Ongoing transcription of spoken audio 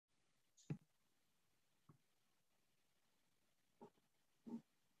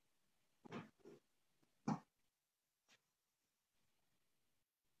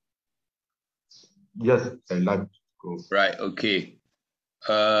Yes, I'd like to go. Right, okay.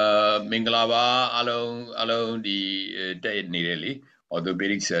 Mingalaba alone the nearly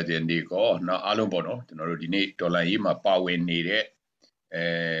orthopedic surgeon they go now alone bono to know the need to lie him a power needed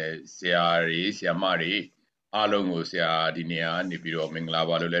Siari Siamari along Sia Dinia Nipiro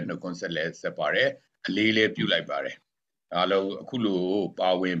Minglava let no console separate Lile Pew Library. Alo Kulu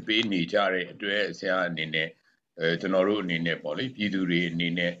power and pay nature address Sia Nine Tonoru Nine Poly Piduri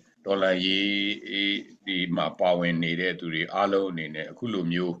Nine Dollar ye the ma power needed to the alo Nine Kulu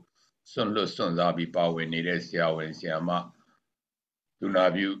Mew Son Los Sons Abi power needed Sia when Siama do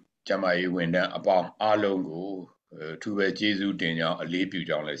not view Jamai when upon Alongo to a Jesu Dina a leap you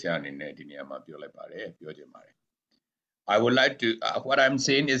down as an in Dinia Pure I would like to, what I'm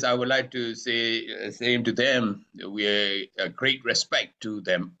saying is, I would like to say, same to them, we a great respect to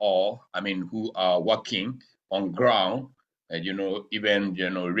them all. I mean, who are working on ground, even,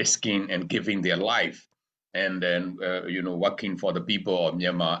 risking and giving their life and then, working for the people of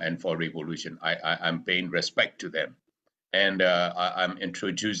Myanmar and for revolution. I'm paying respect to them. And I'm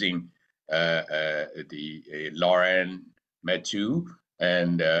introducing the Lauren Matthew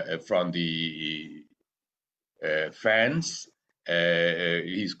and from the France.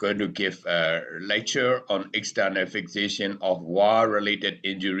 He's going to give a lecture on external fixation of war-related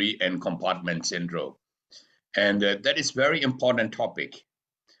injury and compartment syndrome. And that is very important topic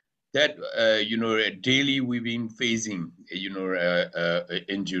that, daily we've been facing,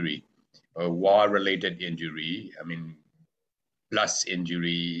 injury, war-related injury. I mean, blast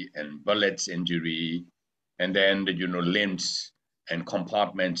injury and bullets injury, and then limbs and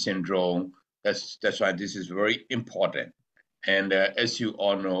compartment syndrome. That's why this is very important. And as you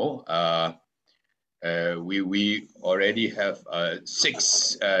all know, we already have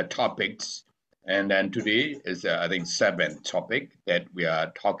 6 topics, and then today is I think 7th topic that we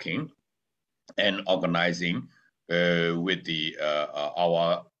are talking and organizing with the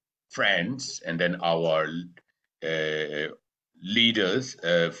our friends and then our leaders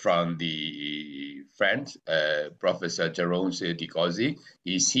from the France, Professor Jerome Dikosi.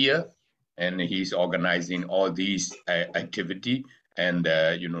 He's here and he's organizing all these activity and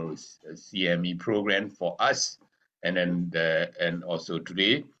CME program for us. And then and also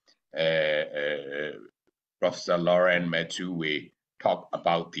today, Professor Lauren Matthew will talk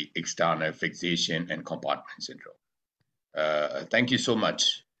about the external fixation and compartment syndrome. Thank you so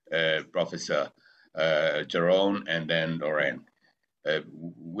much, Professor Jerome and then Lauren.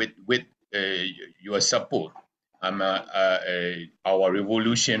 With your support, our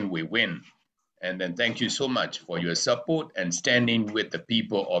revolution will win. And then thank you so much for your support and standing with the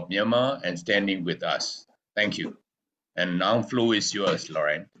people of Myanmar and standing with us. Thank you. And now floor is yours,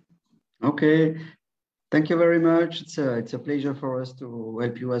 Lauren. Okay, thank you very much. It's a pleasure for us to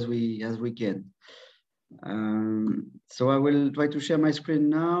help you as we can. So I will try to share my screen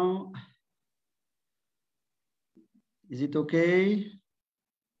now. Is it okay?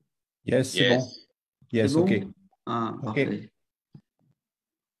 Yes. Yes. Bon. Yes. Bon? Okay. Okay.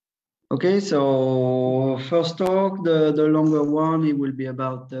 Okay. So first talk, the longer one, it will be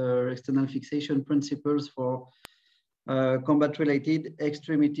about the external fixation principles for combat-related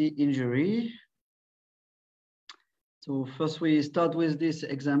extremity injury. So first we start with this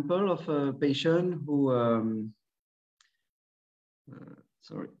example of a patient who,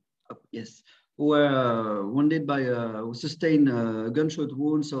 who were wounded by, who sustained gunshot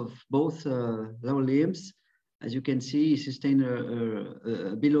wounds of both lower limbs. As you can see, he sustained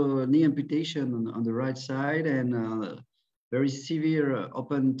a below knee amputation on the right side and very severe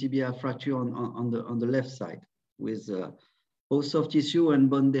open tibia fracture on the left side with both soft tissue and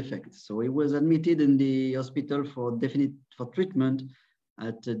bone defects. So he was admitted in the hospital for treatment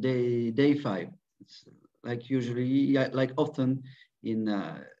at day 5. It's like usually, like often in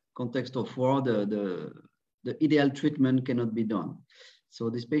context of war, the ideal treatment cannot be done. So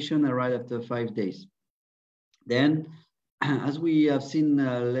this patient arrived after 5 days. Then, as we have seen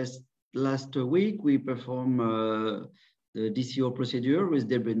last week, we perform the DCO procedure with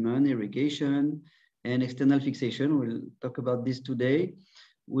debridement, irrigation, and external fixation. We'll talk about this today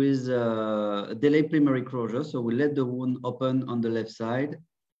with delayed primary closure. So we let the wound open on the left side.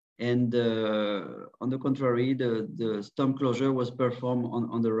 And on the contrary, the stump closure was performed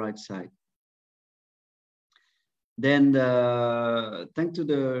on the right side. Then thanks to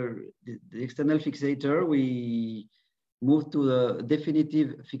the external fixator, we moved to the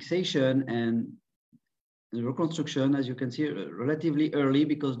definitive fixation and reconstruction, as you can see, relatively early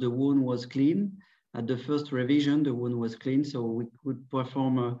because the wound was clean. At the first revision, the wound was clean, so we could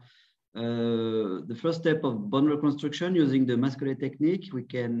perform the first step of bone reconstruction using the Masquelet technique.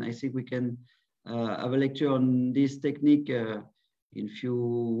 I think we can have a lecture on this technique in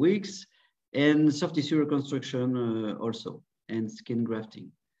few weeks, and soft tissue reconstruction also, and skin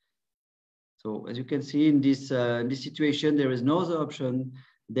grafting. So as you can see in this situation, there is no other option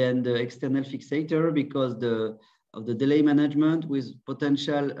than the external fixator because of the delay management with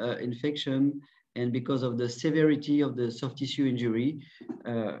potential infection, and because of the severity of the soft tissue injury,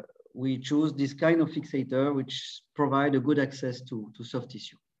 we choose this kind of fixator which provide a good access to soft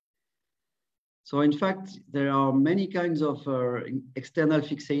tissue. So in fact, there are many kinds of external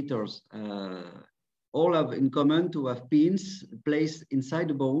fixators. All have in common to have pins placed inside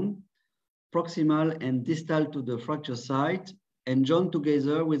the bone, proximal and distal to the fracture site, and joined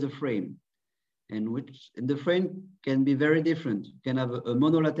together with a frame. And the frame can be very different. You can have a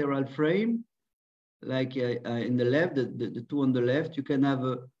monolateral frame, like in the left, the two on the left. You can have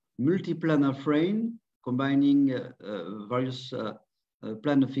a multiplanar frame combining various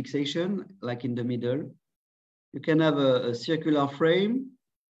plan of fixation, like in the middle. You can have a circular frame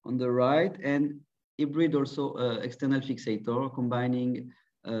on the right, and hybrid also external fixator combining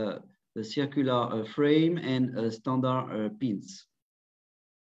the circular frame and standard pins.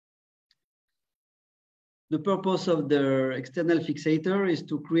 The purpose of the external fixator is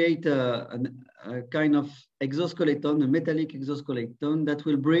to create a kind of exoskeleton, a metallic exoskeleton that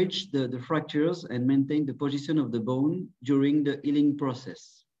will bridge the fractures and maintain the position of the bone during the healing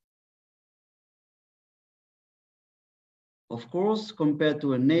process. Of course, compared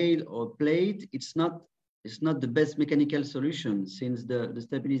to a nail or plate, it's not the best mechanical solution, since the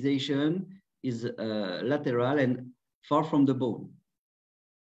stabilization is lateral and far from the bone.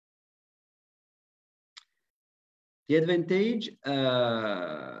 The advantage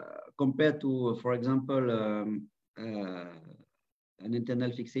compared to, for example, an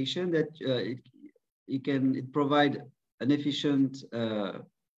internal fixation, that it provide an efficient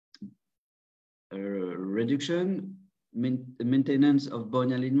reduction, maintenance of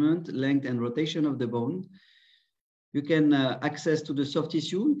bone alignment, length and rotation of the bone. You can access to the soft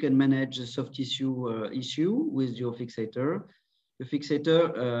tissue. You can manage the soft tissue issue with your fixator. The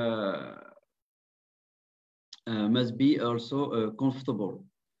fixator must be also comfortable.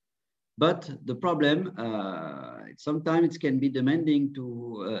 But the problem, sometimes it can be demanding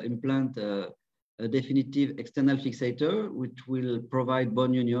to implant a definitive external fixator, which will provide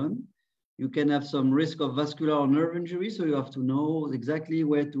bone union. You can have some risk of vascular or nerve injury, so you have to know exactly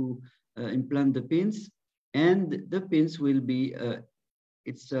where to implant the pins. And the pins will be,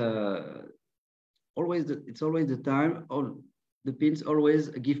 it's always the time, the pins always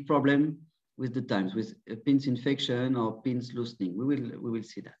give problem with the times, with pins infection or pins loosening. We will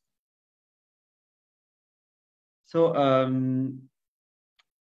see that. So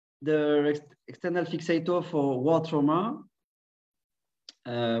the external fixator for war trauma,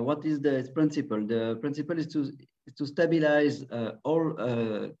 what is the principle? The principle is to stabilize all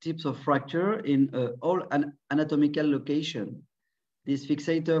types of fracture in all anatomical location. This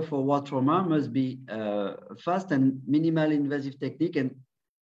fixator for war trauma must be fast and minimal invasive technique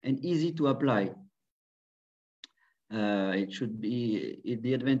and easy to apply. It should be,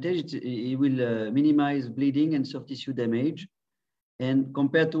 the advantage, it will minimize bleeding and soft tissue damage. And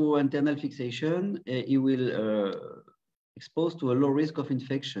compared to internal fixation, it will expose to a low risk of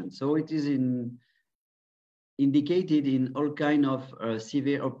infection. So it is indicated in all kind of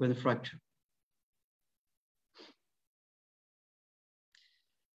severe open fracture.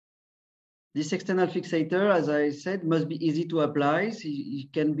 This external fixator, as I said, must be easy to apply.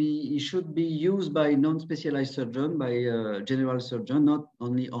 It should be used by non-specialized surgeon, by a general surgeon, not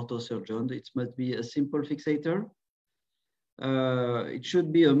only ortho surgeon. It must be a simple fixator. It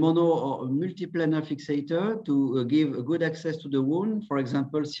should be a mono or a multiplanar fixator to give a good access to the wound. For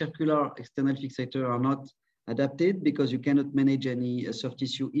example, circular external fixator are not adapted because you cannot manage any soft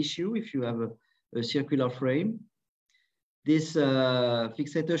tissue issue if you have a circular frame. This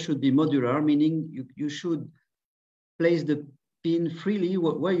fixator should be modular, meaning you should place the pin freely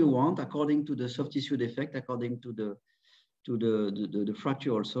where you want, according to the soft tissue defect, according to the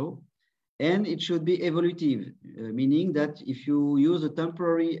fracture also. And it should be evolutive, meaning that if you use a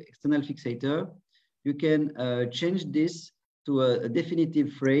temporary external fixator, you can change this to a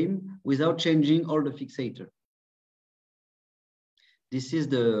definitive frame without changing all the fixator. This is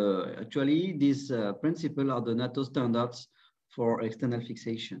actually these principles are the NATO standards for external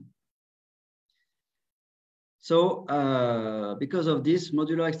fixation. So because of this,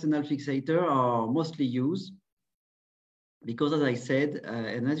 modular external fixator are mostly used because, as I said,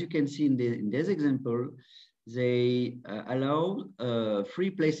 and as you can see in this example, they allow free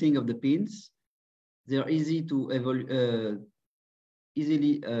placing of the pins. They are easy to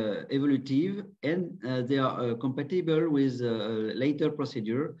easily evolutive, and they are compatible with later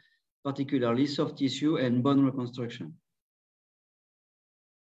procedure, particularly soft tissue and bone reconstruction.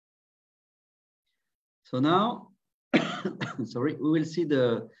 So now, sorry, we will see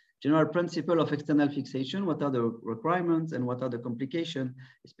the general principle of external fixation. What are the requirements and what are the complications,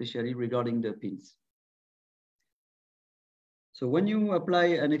 especially regarding the pins? So when you apply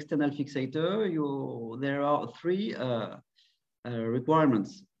an external fixator, there are three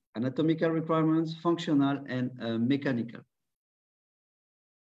requirements: anatomical requirements, functional, and mechanical.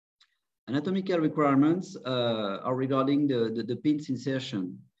 Anatomical requirements are regarding the pins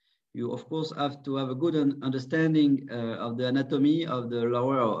insertion. You, of course, have to have a good understanding of the anatomy of the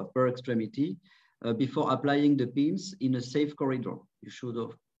lower or upper extremity before applying the pins in a safe corridor. You should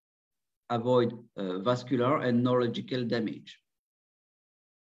avoid vascular and neurological damage.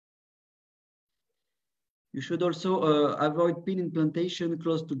 You should also avoid pin implantation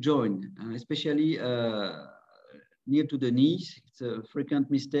close to joint, especially near to the knees. It's a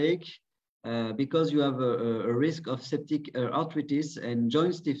frequent mistake because you have a risk of septic arthritis and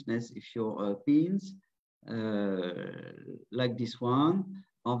joint stiffness if your pins, like this one,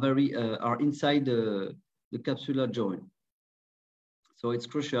 are inside the capsular joint. So it's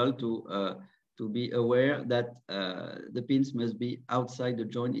crucial to be aware that the pins must be outside the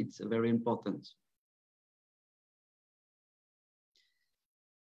joint. It's very important.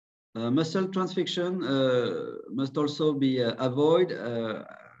 Muscle transfixion must also be avoided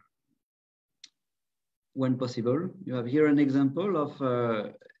when possible. You have here an example of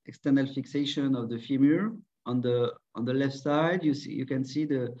external fixation of the femur. On the left side, you can see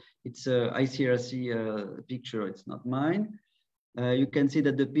it's a ICRC picture. It's not mine. You can see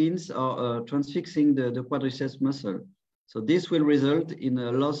that the pins are transfixing the quadriceps muscle. So this will result in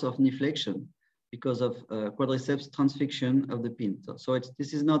a loss of knee flexion because of quadriceps transfixion of the pin. So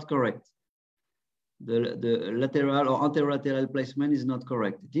this is not correct. The lateral or anterolateral placement is not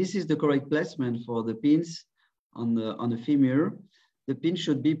correct. This is the correct placement for the pins on the femur. The pin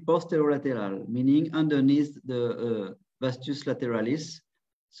should be posterolateral, meaning underneath the vastus lateralis,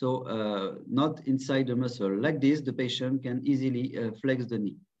 so not inside the muscle. Like this, the patient can easily flex the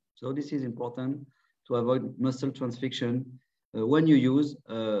knee. So this is important to avoid muscle transfixion when you use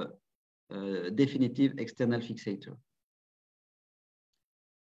definitive external fixator.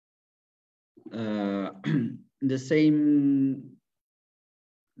 In the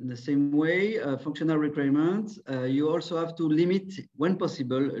same way, functional requirements, you also have to limit, when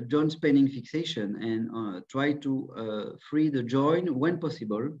possible, joint spanning fixation and try to free the joint when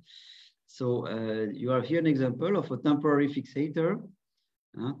possible. So you have here an example of a temporary fixator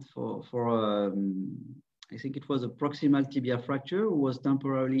for I think it was a proximal tibia fracture, who was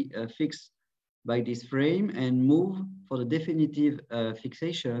temporarily fixed by this frame and moved for the definitive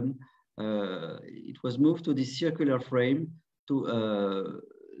fixation. It was moved to this circular frame to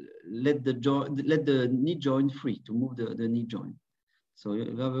let the knee joint free, to move the knee joint. So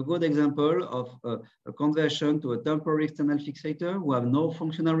you have a good example of a conversion to a temporary external fixator who have no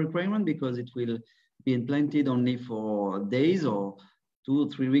functional requirement because it will be implanted only for days or 2 or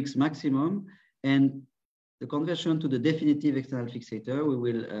 3 weeks maximum. And the conversion to the definitive external fixator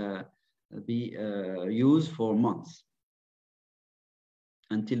will be used for months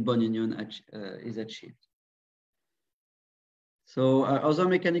until bone union is achieved. So other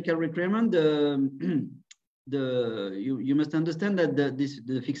mechanical requirement, you must understand that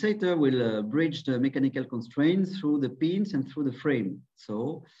the fixator will bridge the mechanical constraints through the pins and through the frame.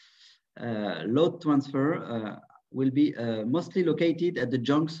 So load transfer will be mostly located at the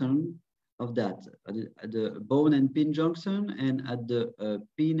junction of that, at the bone and pin junction and at the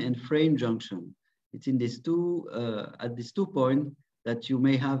pin and frame junction. It's in these at these 2 points that you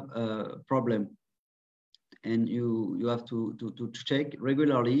may have a problem. And you have to check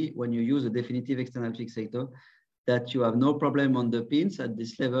regularly when you use a definitive external fixator that you have no problem on the pins at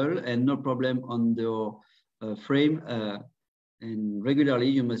this level and no problem on the frame. And regularly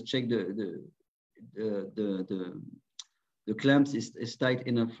you must check the clamps is tight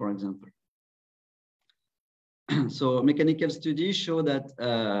enough, for example. So mechanical studies show that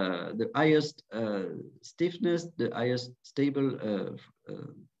the highest stiffness, the highest stable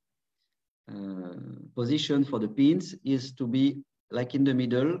position for the pins is to be like in the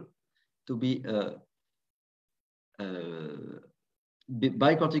middle, to be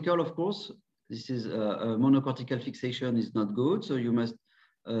bicortical, of course. This is a monocortical fixation is not good. So you must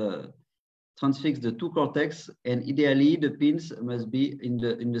transfix the 2 cortex, and ideally the pins must be in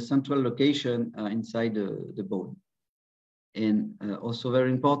the central location inside the bone. And also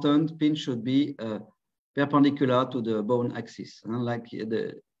very important, pins should be perpendicular to the bone axis, unlike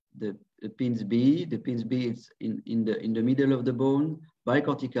the pins B. The pins B is in the middle of the bone,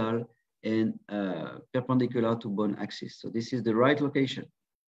 bicortical, and perpendicular to bone axis. So this is the right location.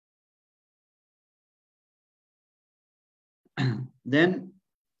 Then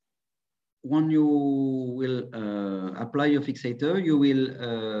when you will apply your fixator, you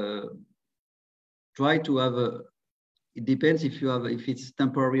will try to have a, it depends if it's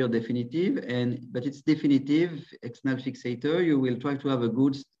temporary or definitive, but it's definitive external fixator, you will try to have a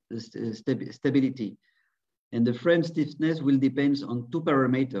good stability. And the frame stiffness will depend on two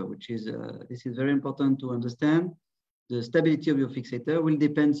parameters, which is, this is very important to understand. The stability of your fixator will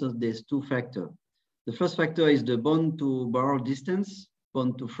depend on these two factors. The first factor is the bone to bar distance,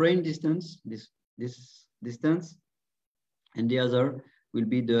 bone to frame distance, this distance. And the other will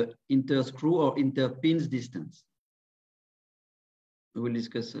be the inter-screw or inter-pins distance. We will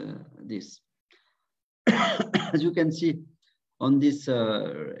discuss this. As you can see on this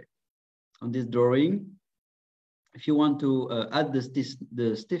drawing, if you want to add the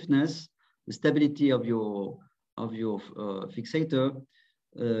stiffness, the stability of your fixator,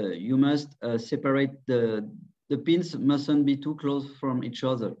 you must separate the pins mustn't be too close from each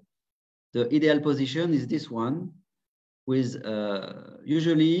other. The ideal position is this one, with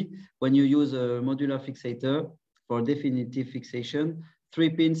usually when you use a modular fixator for definitive fixation, 3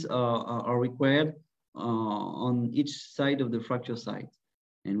 pins are required on each side of the fracture site.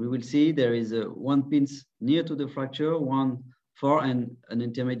 And we will see there is 1 pin near to the fracture, 1 far, and an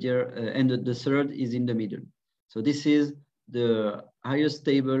intermediate, and the third is in the middle. So this is the highest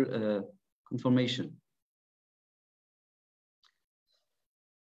stable conformation.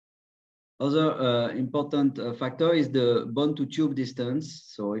 Other important factor is the bone to tube distance.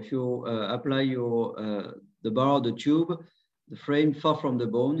 So if you apply the bar or the tube, the frame far from the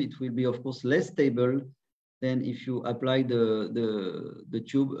bone, it will be of course less stable than if you apply the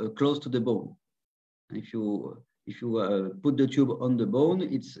tube close to the bone. If you put the tube on the bone,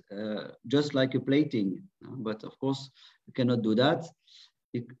 it's just like a plating, but of course you cannot do that,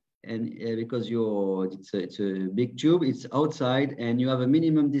 because it's a big tube, it's outside, and you have a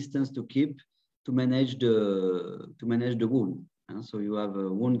minimum distance to keep to manage the wound. So you have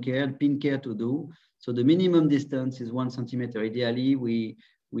a wound care, pin care to do. So the minimum distance is 1 centimeter. Ideally,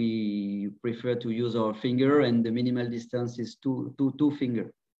 we prefer to use our finger, and the minimal distance is two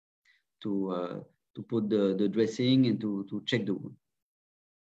finger to put the dressing and to check the wound.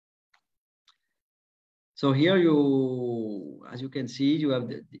 So here as you can see, you have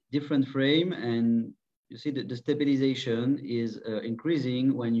the different frame, and you see that the stabilization is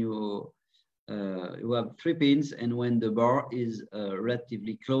increasing when you have 3 pins and when the bar is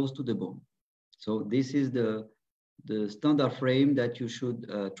relatively close to the bone. So this is the standard frame that you should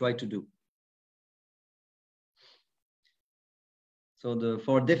try to do. So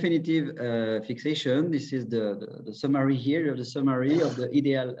for definitive fixation, this is the summary here. You have the summary of the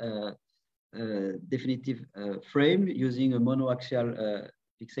ideal definitive frame using a monoaxial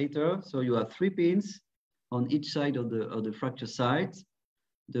fixator. So you have 3 pins on each side of the fracture site,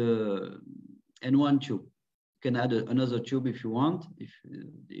 and 1 tube. You can add another tube if you want.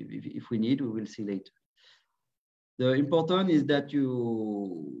 If we need, we will see later. The important is that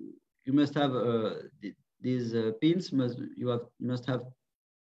you must have these pins. You must have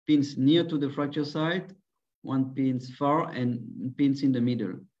pins near to the fracture site, 1 pins far, and pins in the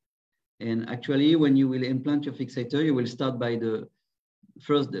middle. And actually, when you will implant your fixator, you will start by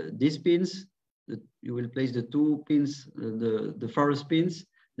these pins. You will place the 2 pins, the farthest pins,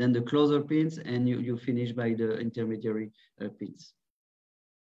 then the closer pins, and you finish by the intermediary pins.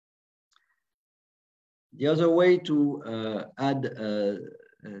 The other way to add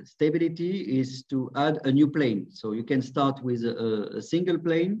stability is to add a new plane. So you can start with a single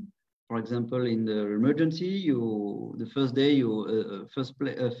plane. For example, in the emergency, the first day you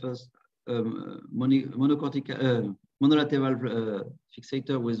monolateral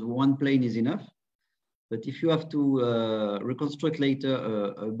fixator with 1 plane is enough. But if you have to reconstruct later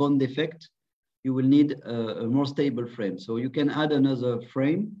a bone defect, you will need a more stable frame. So you can add another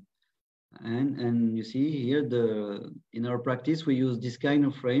frame. And you see here, in our practice, we use this kind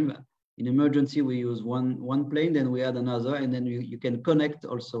of frame. In emergency, we use one plane, then we add another, and then you can connect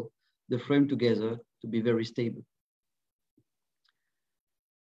also the frame together to be very stable.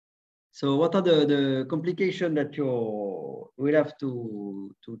 So what are the complications that you will have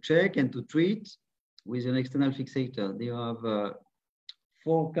to check and to treat with an external fixator? They have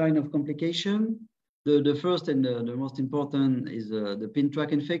 4 kinds of complications. The first and the most important is the pin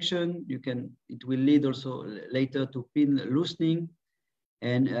track infection. It will lead also later to pin loosening,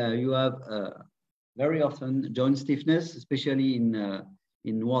 and you have very often joint stiffness, especially in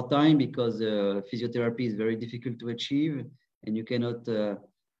wartime, because physiotherapy is very difficult to achieve, and you cannot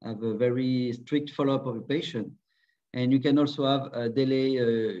have a very strict follow-up of a patient. And you can also have a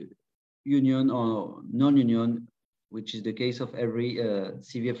delay union or non-union, which is the case of every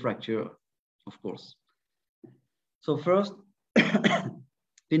severe fracture, of course. So first,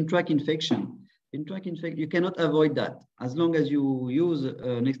 pin track infection. Pin track infection, you cannot avoid that. As long as you use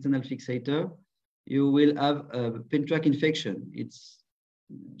an external fixator, you will have a pin track infection. It's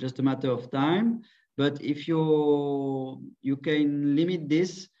just a matter of time. But if you can limit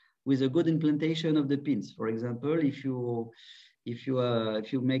this with a good implantation of the pins. For example, if you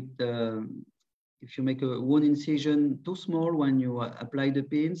make a wound incision too small when you apply the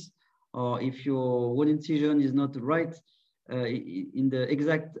pins, or if your wound incision is not right in the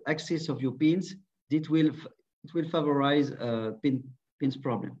exact axis of your pins, it will favorize pins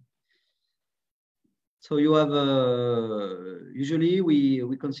problem. So you have usually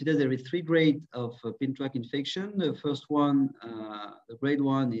we consider there is 3 grades of pin track infection. The first one, the grade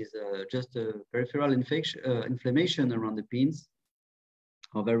 1, is just a peripheral inflammation around the pins,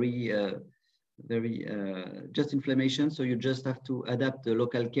 or very just inflammation. So you just have to adapt the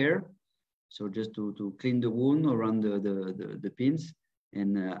local care. So just to clean the wound around the pins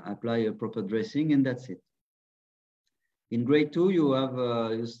and apply a proper dressing, and that's it. In grade 2, you have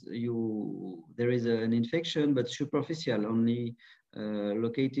there is an infection, but superficial, only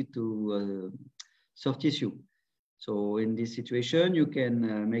located to soft tissue. So in this situation, you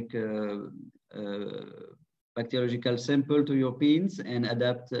can make a bacteriological sample to your pins and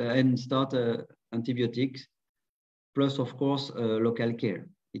adapt and start antibiotics, plus of course local care.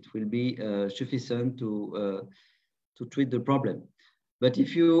 It will be sufficient to treat the problem. But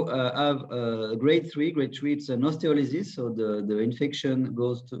if you have grade 3, it's an osteolysis, so the infection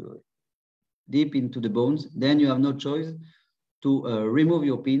goes deep into the bones, then you have no choice to remove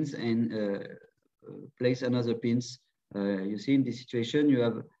your pins and place another pins. You see, in this situation, you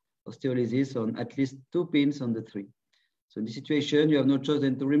have osteolysis on at least 2 pins on the 3. So in this situation, you have no choice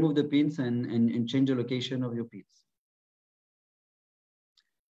than to remove the pins and change the location of your pins.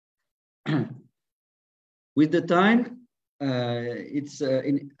 With the time, it's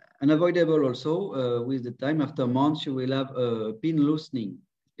unavoidable also. With the time, after months, you will have a pin loosening.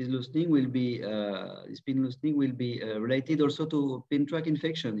 This loosening will be related also to pin track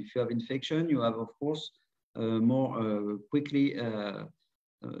infection. If you have infection, you have, of course, more quickly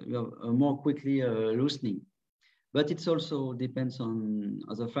loosening. But it also depends on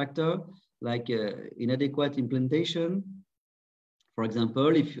other factors like inadequate implantation. For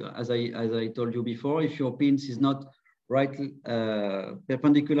example, if, as I told you before, if your pins is not right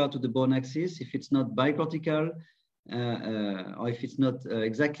perpendicular to the bone axis, if it's not bicortical, or if it's not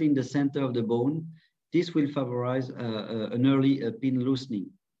exactly in the center of the bone, this will favorize an early pin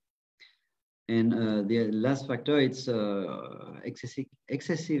loosening. And the last factor, it's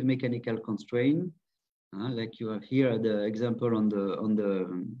excessive mechanical constraint, like you have here the example on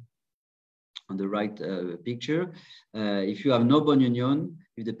the right picture. If you have no bone union,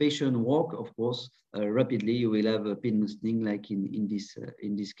 if the patient walk, of course, rapidly, you will have a pin loosening, like in this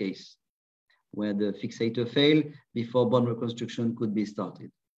case, where the fixator failed before bone reconstruction could be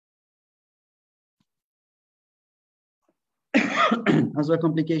started. Another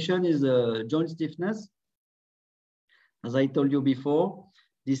complication is joint stiffness. As I told you before,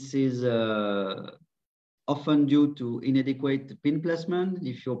 this is often due to inadequate pin placement.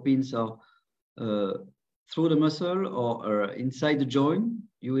 If your pins are through the muscle or inside the joint,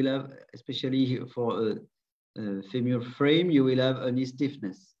 you will have, especially for a femur frame, you will have a knee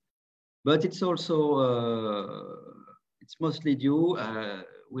stiffness. But it's also, it's mostly due,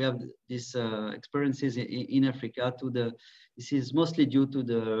 we have these experiences in Africa this is mostly due to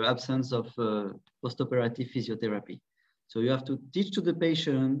the absence of postoperative physiotherapy. So you have to teach to the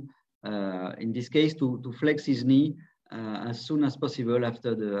patient, in this case, to flex his knee as soon as possible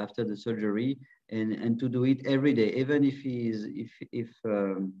after the surgery, and to do it every day, even if he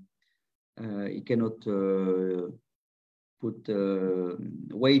cannot put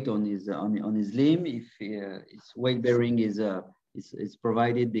weight on his limb. If his weight bearing is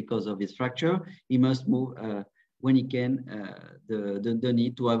provided because of his fracture, he must move when he can the knee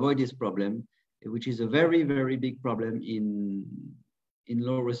to avoid this problem, which is a very, very big problem in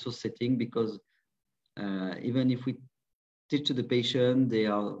low resource setting, because even if we teach to the patient, they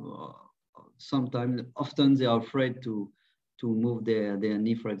are often they are afraid to move their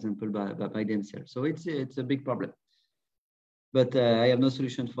knee, for example, by themselves. So it's a big problem. But I have no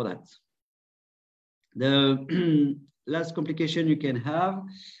solution for that. last complication you can have,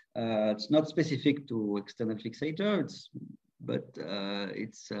 it's not specific to external fixator, but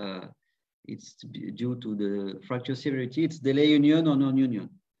it's due to the fracture severity. It's delay union or non-union.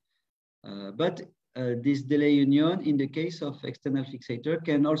 But this delay union in the case of external fixator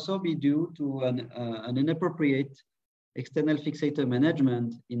can also be due to an inappropriate external fixator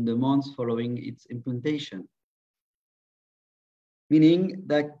management in the months following its implantation. Meaning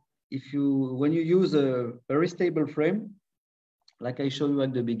that when you use a very stable frame, like I showed you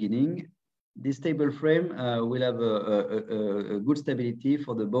at the beginning, this stable frame will have a good stability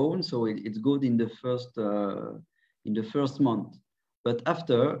for the bone, so it's good in the first month. But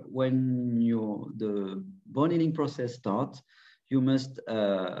after, when the bone healing process starts,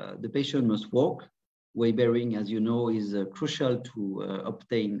 the patient must walk. Weight bearing, as you know, is crucial to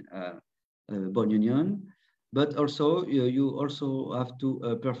obtain bone union. But also, you also have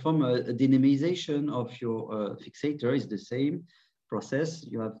to perform a dynamization of your fixator. It's the same process.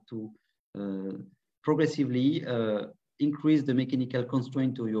 You have to progressively increase the mechanical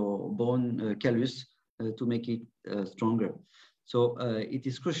constraint to your bone callus to make it stronger. So it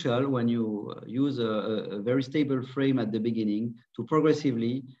is crucial when you use a very stable frame at the beginning to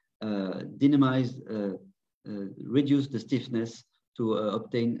progressively dynamize, reduce the stiffness to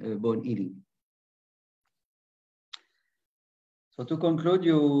obtain bone healing. So to conclude,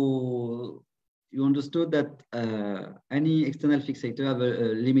 you understood that any external fixator have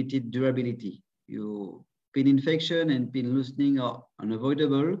a limited durability. Pin infection and pin loosening are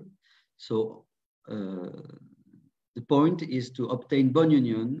unavoidable. So the point is to obtain bone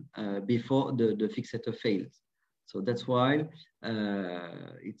union before the fixator fails. So that's why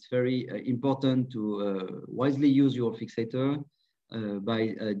it's very important to wisely use your fixator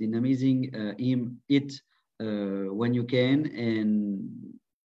by dynamizing it when you can, and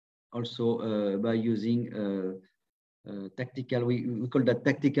also by using tactical, we call that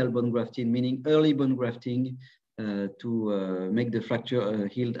tactical bone grafting, meaning early bone grafting to make the fracture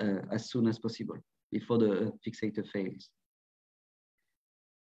healed as soon as possible before the fixator fails.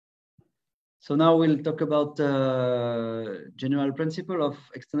 So now we'll talk about general principle of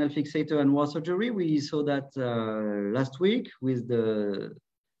external fixator and war surgery. We saw that last week with the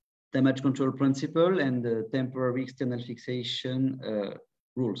damage control principle and the temporary external fixation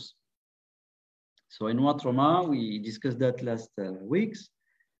rules. So in war trauma, we discussed that last weeks.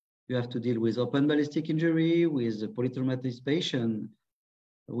 You have to deal with open ballistic injury, with polytraumatized patient,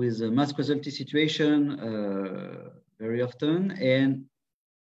 with a mass casualty situation very often, and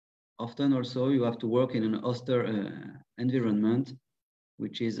often also you have to work in an austere environment,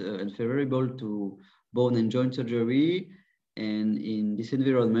 which is unfavorable to bone and joint surgery. And in this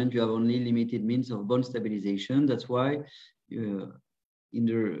environment, you have only limited means of bone stabilization. That's why in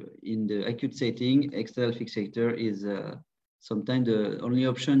the acute setting, external fixator is sometimes the only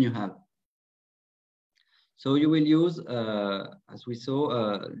option you have. So you will use, as we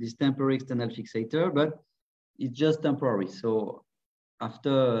saw, this temporary external fixator, but it's just temporary. So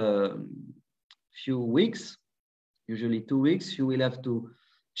after a few weeks, usually 2 weeks, you will have to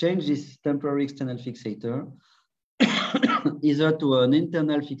change this temporary external fixator either to an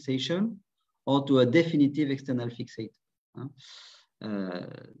internal fixation or to a definitive external fixator.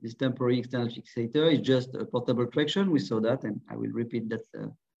 This temporary external fixator is just a portable traction. We saw that, and I will repeat that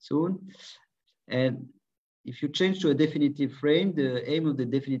soon. And if you change to a definitive frame, the aim of the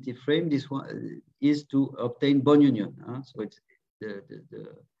definitive frame, this one, is to obtain bone union. So it's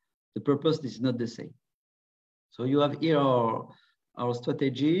the purpose is not the same. So you have here our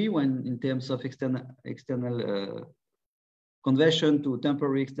strategy when in terms of external conversion to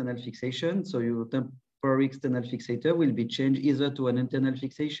temporary external fixation. So your temporary external fixator will be changed either to an internal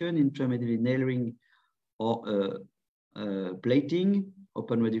fixation, intramedullary nailing, or plating,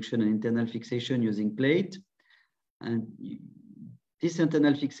 open reduction and internal fixation using plate. And this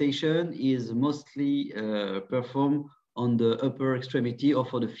internal fixation is mostly performed on the upper extremity or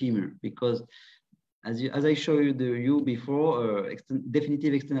for the femur, because as I showed you before,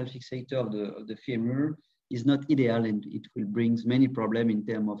 definitive external fixator of the femur is not ideal, and it will bring many problems in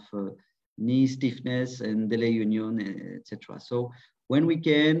terms of knee stiffness and delay union, etc. So when we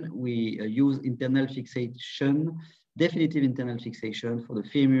can, we use internal fixation, definitive internal fixation for the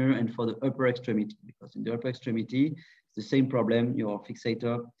femur and for the upper extremity, because in the upper extremity, it's the same problem. Your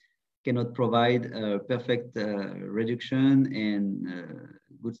fixator cannot provide perfect reduction and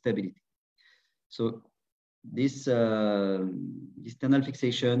good stability. So this external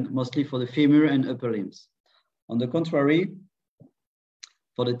fixation mostly for the femur and upper limbs. On the contrary,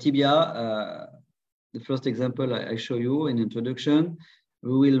 for the tibia, the first example I show you in introduction,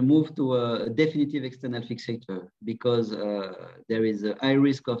 we will move to a definitive external fixator because there is a high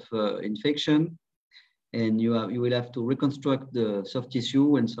risk of infection, and you will have to reconstruct the soft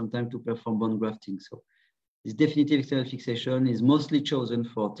tissue and sometimes to perform bone grafting. So this definitive external fixation is mostly chosen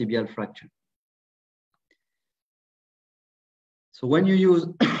for tibial fracture. So when you use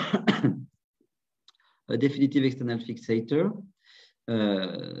a definitive external fixator,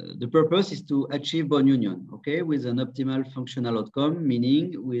 the purpose is to achieve bone union, okay, with an optimal functional outcome,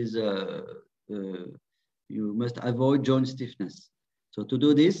 meaning with you must avoid joint stiffness. So to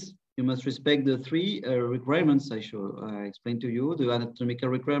do this, you must respect the three requirements I explained to you: the anatomical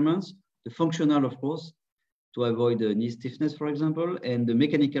requirements, the functional, of course, to avoid the knee stiffness, for example, and the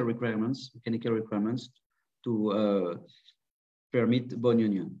mechanical requirements to permit bone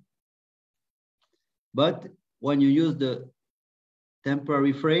union. But when you use the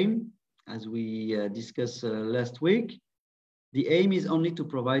temporary frame, as we discussed last week, the aim is only to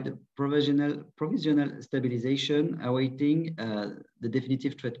provide provisional stabilization awaiting the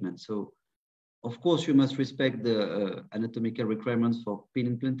definitive treatment. So, of course, you must respect the anatomical requirements for pin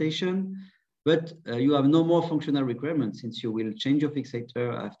implantation, but you have no more functional requirements since you will change your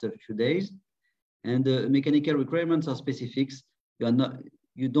fixator after a few days. And the mechanical requirements are specifics.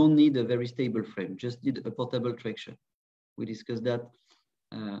 You don't need a very stable frame, just need a portable traction. We discussed that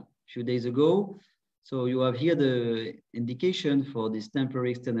a few days ago. So you have here the indication for this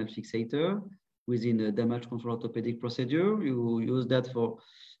temporary external fixator within a damage control orthopedic procedure. You use that for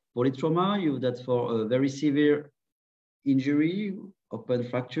polytrauma, you use that for a very severe injury, open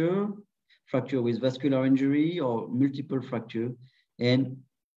fracture, fracture with vascular injury, or multiple fracture. And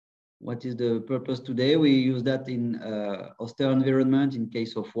what is the purpose today? We use that in austere environment in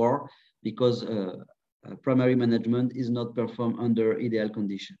case of war, because primary management is not performed under ideal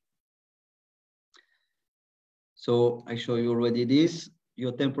condition. So I show you already this.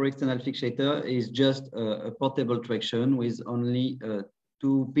 Your temporary external fixator is just a portable traction with only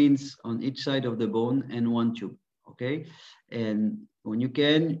 2 pins on each side of the bone and 1 tube, okay? And when you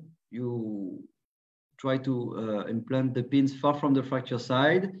can, you try to implant the pins far from the fracture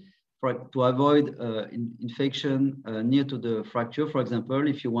side to avoid infection near to the fracture. For example,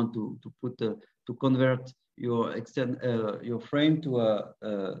 if you want to convert your frame to a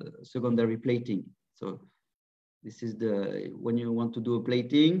secondary plating. So this is when you want to do a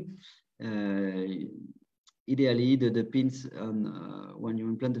plating, ideally the pins when you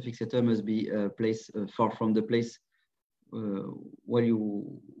implant the fixator must be placed far from the place where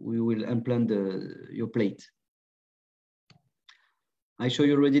you will implant your plate. I show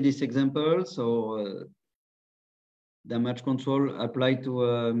you already this example. So damage control applied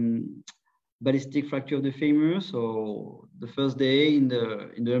to ballistic fracture of the femur. So the first day in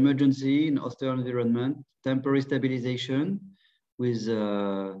the emergency in austere environment, temporary stabilization with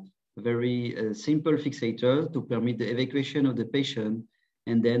a very simple fixator to permit the evacuation of the patient,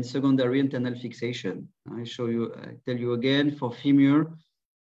 and then secondary internal fixation. I tell you again, for femur,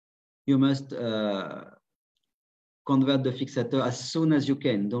 you must convert the fixator as soon as you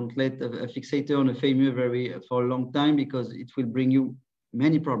can. Don't let a fixator on a femur for a long time, because it will bring you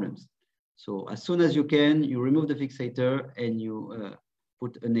many problems. So as soon as you can, you remove the fixator and you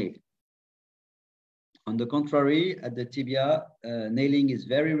put a nail. On the contrary, at the tibia, nailing is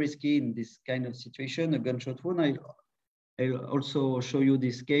very risky in this kind of situation, a gunshot wound. I also show you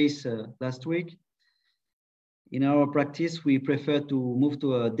this case last week. In our practice, we prefer to move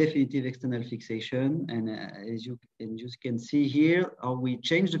to a definitive external fixation. And as you can see here, how we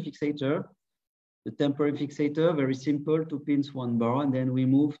change the fixator, the temporary fixator, very simple, 2 pins, 1 bar. And then we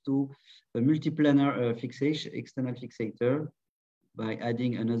move to a multiplanar fixation, external fixator by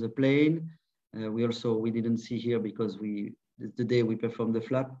adding another plane. We didn't see here because the day we perform the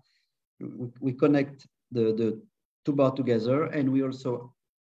flap, we connect the 2 bar together, and we also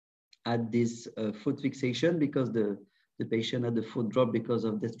add this foot fixation because the patient had the foot drop because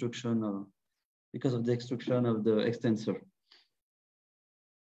of destruction of the extensor.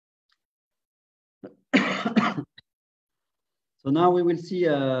 So now we will see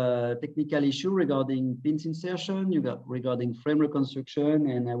a technical issue regarding pins insertion, regarding frame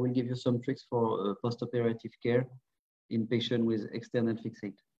reconstruction, and I will give you some tricks for post-operative care in patients with external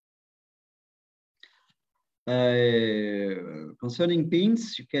fixator. Concerning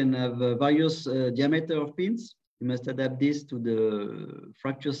pins, you can have various diameter of pins. You must adapt this to the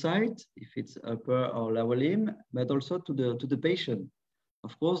fracture site, if it's upper or lower limb, but also to the patient.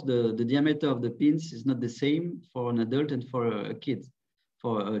 Of course, the diameter of the pins is not the same for an adult and for a kid,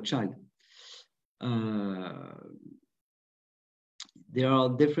 for a child. There are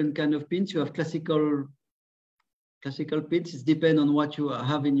different kinds of pins. You have classical Classical pins, it depends on what you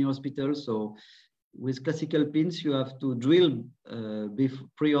have in your hospital. So with classical pins, you have to drill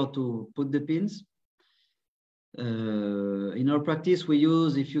prior to put the pins. In our practice, we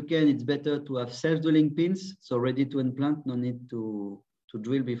use, if you can, it's better to have self-drilling pins, so ready to implant, no need to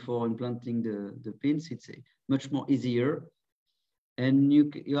drill before implanting the pins. It's much more easier. And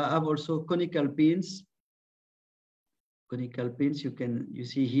you have also conical pins. Conical pins, you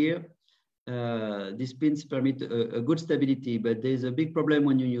see here, these pins permit a good stability, but there's a big problem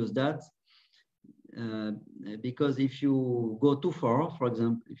when you use that. Because if you go too far, for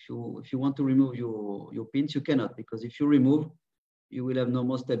example, if you want to remove your pins, you cannot, because if you remove, you will have no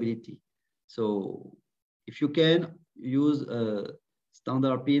more stability. So if you can, use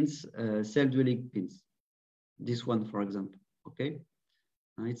standard pins, self-drilling pins. This one, for example, okay?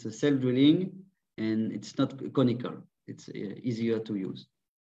 It's a self-drilling and it's not conical. It's easier to use.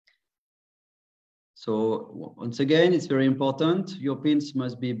 So once again, it's very important. Your pins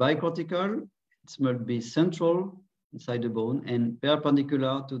must be bicortical. It must be central inside the bone and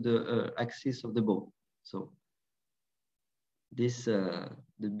perpendicular to the axis of the bone. So this, the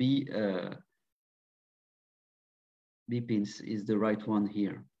B pins is the right one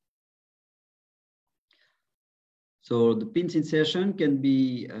here. So the pins insertion can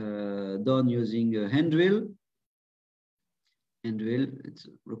be done using a hand drill. Hand drill, it's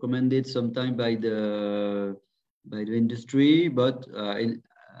recommended sometimes by the industry, but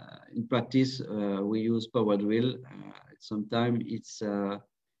in practice, we use power drill. Sometimes it's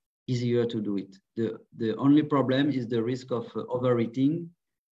easier to do it. The only problem is the risk of overheating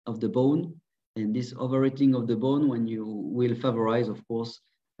of the bone. And this overheating of the bone, when you will favorize, of course,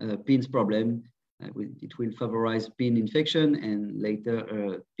 pins problem, it will favorize pin infection and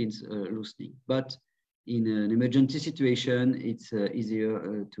later pins loosening. But in an emergency situation, it's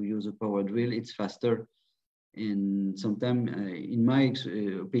easier to use a power drill. It's faster. And sometimes, in my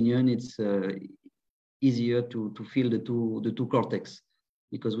opinion, it's easier to feel the two cortex,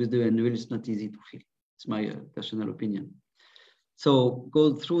 because with the hand drill, it's not easy to feel. It's my personal opinion. So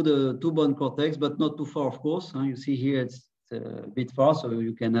go through the two bone cortex, but not too far, of course. You see here it's a bit far, so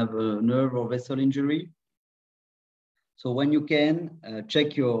you can have a nerve or vessel injury. So when you can,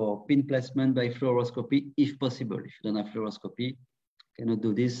 check your pin placement by fluoroscopy, if possible. If you don't have fluoroscopy, you cannot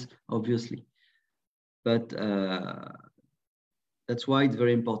do this, obviously. But that's why it's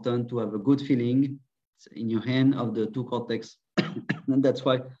very important to have a good feeling in your hand of the two cortex. And that's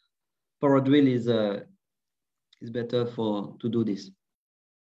why power drill is better to do this.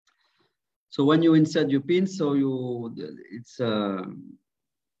 So when you insert your pin, so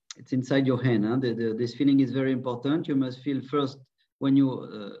it's inside your hand. Huh? This feeling is very important. You must feel first when you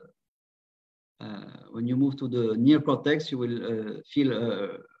move to the near cortex, you will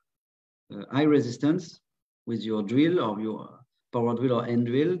feel high resistance with your drill or your power drill or hand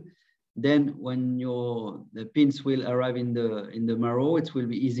drill. Then when the pins will arrive in the marrow, it will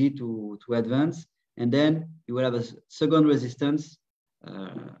be easy to advance. And then you will have a second resistance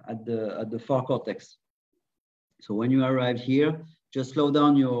at the far cortex. So when you arrive here, just slow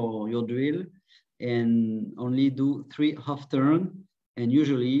down your drill and only do 3 half turn. And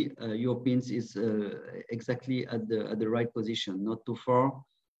usually your pins is exactly at the right position, not too far.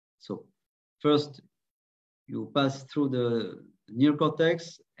 So first you pass through the near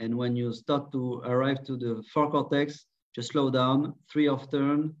cortex, and when you start to arrive to the far cortex, just slow down, 3 half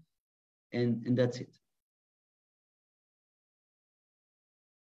turn, and that's it.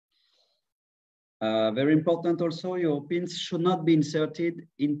 Very important also, your pins should not be inserted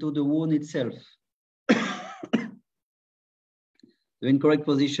into the wound itself. The incorrect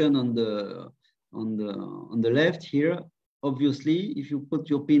position on the left here, obviously, if you put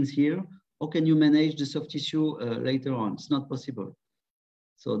your pins here, how can you manage the soft tissue later on? It's not possible.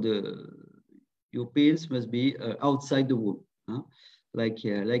 So your pins must be outside the wound. Huh? Like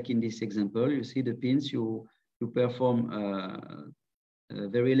in this example, you see the pins, you perform a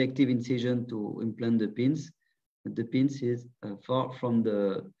very elective incision to implant the pins. The pins is far from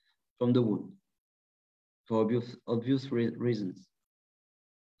the wound for obvious reasons.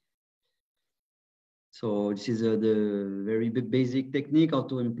 So this is the very basic technique how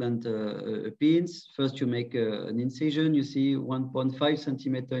to implant pins. First, you make an incision. You see 1.5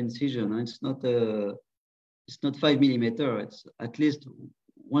 centimeter incision. It's not 5 millimeter. It's at least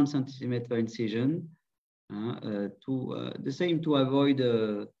 1 centimeter incision. The same to avoid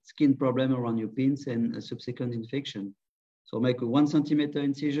skin problem around your pins and a subsequent infection. So make a 1 centimeter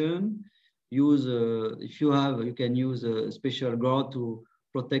incision. Use if you can use a special guard to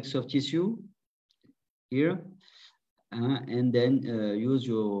protect soft tissue here, and then use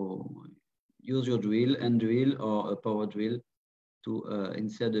your use your drill, hand drill or a power drill to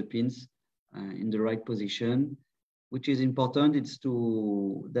insert the pins in the right position. Which is important, it's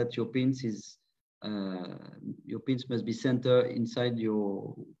that your pins must be centered inside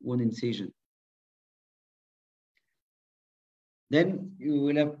your wound incision. Then you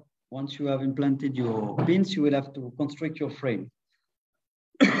will have, once you have implanted your pins, you will have to construct your frame.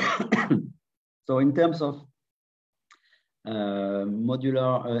 So in terms of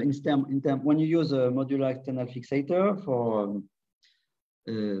modular, when you use a modular external fixator for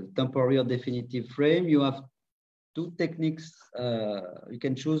temporary or definitive frame, you have two techniques. You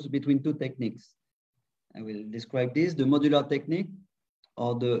can choose between two techniques. I will describe this: the modular technique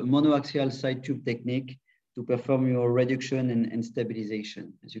or the monoaxial side tube technique to perform your reduction and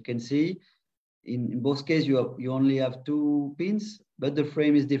stabilization. As you can see, in both cases, you only have two pins, but the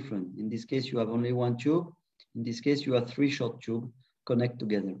frame is different. In this case, you have only one tube. In this case, you have three short tubes connect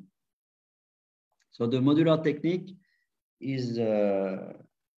together. So the modular technique is the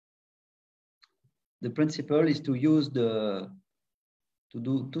principle is to use to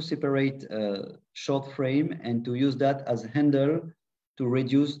separate short frame and to use that as a handle to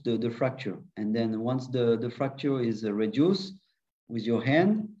reduce the fracture. And then once the fracture is reduced with your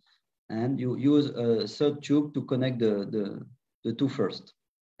hand, and you use a third tube to connect the two first,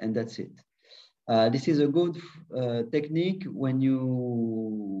 and that's it. This is a good technique when you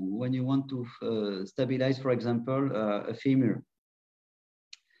want to stabilize, for example, a femur.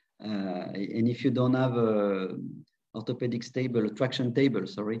 And if you don't have a orthopedic traction table,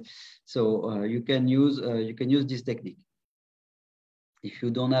 sorry, so you can use this technique. If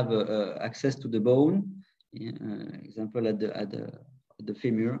you don't have access to the bone, example at the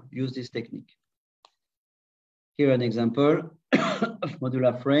femur, use this technique. Here an example of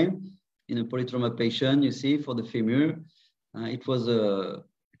modular frame in a polytrauma patient. You see for the femur, it was a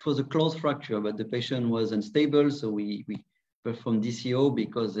closed fracture, but the patient was unstable, so we performed DCO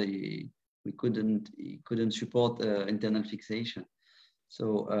because he couldn't support internal fixation.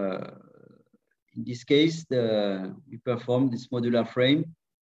 So in this case, we performed this modular frame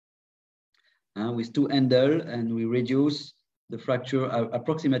with two handles, and we reduce the fracture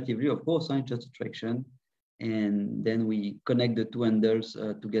approximatively, of course, just a traction, and then we connect the two handles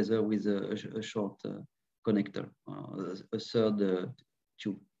together with a short connector, a third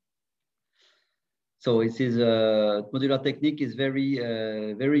tube. So it is modular technique is very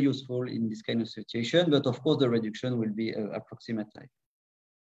very useful in this kind of situation, but of course the reduction will be approximately.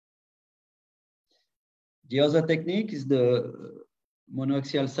 The other technique is the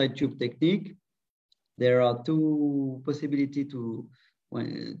monoaxial side tube technique. There are two possibilities to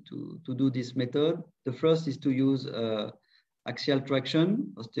do this method. The first is to use axial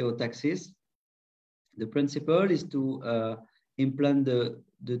traction, osteotaxis. The principle is to implant the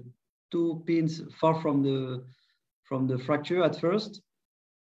two pins far from the fracture at first.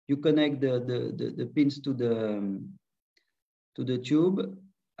 You connect the pins to the tube,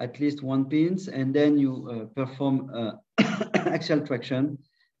 at least one pins, and then you perform axial traction,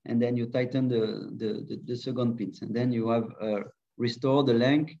 and then you tighten the second pins, and then you have restore the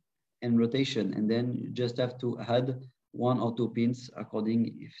length and rotation, and then you just have to add one or two pins according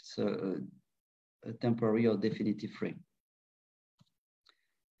if it's a temporary or definitive frame.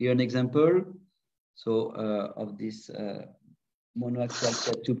 Here an example of this monoaxial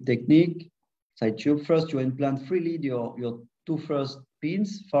side tube technique. Side tube, first you implant freely your two first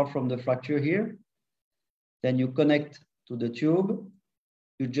pins far from the fracture here. Then you connect to the tube.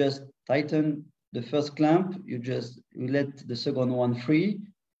 You just tighten the first clamp. You let the second one free.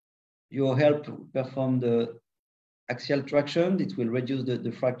 You help perform the axial traction. It will reduce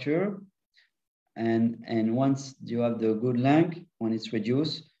the fracture. And once you have the good length, when it's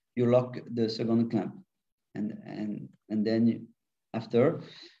reduced, you lock the second clamp. And then after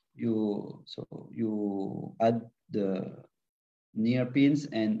you add the near pins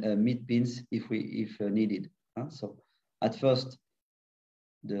and mid pins if needed. So at first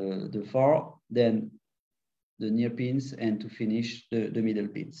the far, then the near pins, and to finish the middle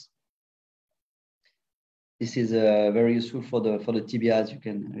pins. This is very useful for the tibia, as you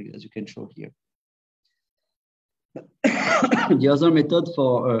can show here. The other method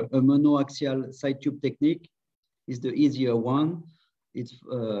for a monoaxial side tube technique is the easier one. It's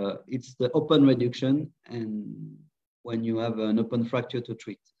the open reduction, and when you have an open fracture to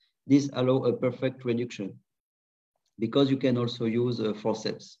treat, this allows a perfect reduction because you can also use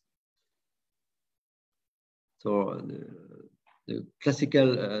forceps. So the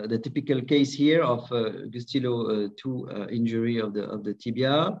classical, the typical case here of Gustilo 2 injury of the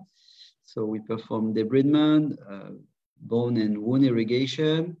tibia. So we perform debridement, bone and wound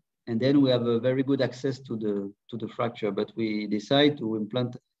irrigation, and then we have a very good access to the fracture, but we decide to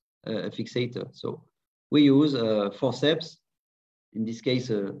implant a fixator. So we use forceps, in this case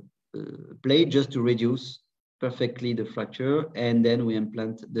a plate, just to reduce perfectly the fracture, and then we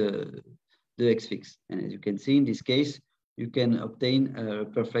implant the X-fix. And as you can see, in this case, you can obtain a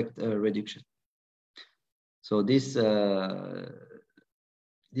perfect reduction. So this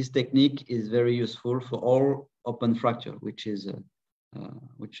technique is very useful for all open fracture, which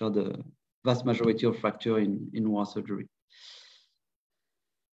are the vast majority of fracture in war surgery.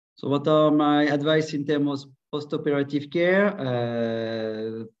 So what are my advice in terms of post-operative care?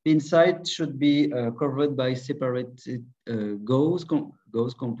 Pin site should be covered by separate gauze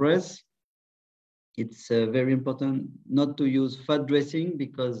compress. It's very important not to use fat dressing,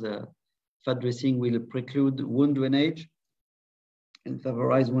 because fat dressing will preclude wound drainage and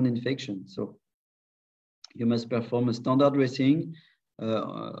favorize wound infection. So you must perform a standard dressing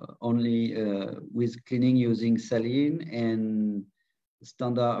only with cleaning using saline and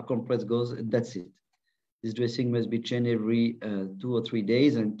standard compressed gauze. That's it. This dressing must be changed every 2 or 3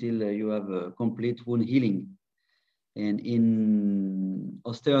 days until you have a complete wound healing. And in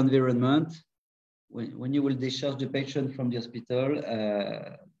austere environment, when you will discharge the patient from the hospital,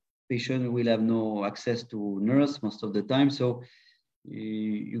 patient will have no access to nurse most of the time. So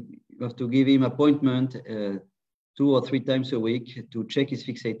you have to give him appointment 2 or 3 times a week to check his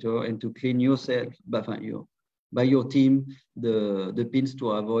fixator and to clean yourself by your team the pins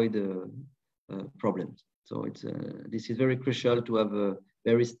to avoid problems. So this is very crucial to have a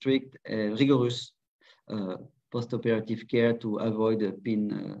very strict, rigorous post-operative care to avoid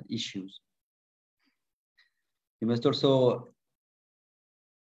pin issues. You must also,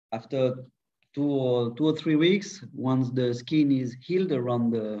 after 2 or 3 weeks, once the skin is healed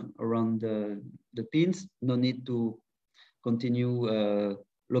around the pins, no need to continue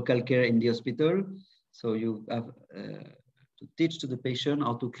local care in the hospital. So you have to teach to the patient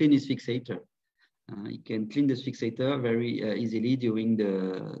how to clean his fixator. He can clean this fixator very easily during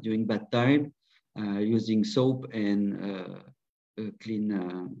bad time, using soap and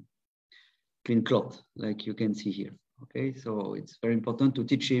clean cloth, like you can see here. Okay, so it's very important to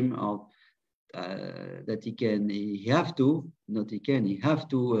teach him how that he have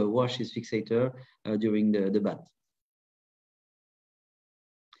to wash his fixator during the bath.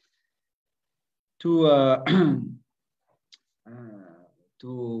 To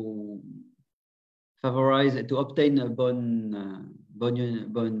favorize, to obtain a bone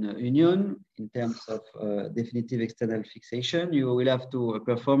union in terms of definitive external fixation, you will have to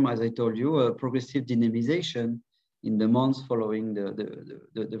perform, as I told you, a progressive dynamization in the months following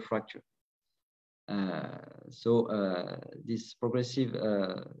the fracture. This progressive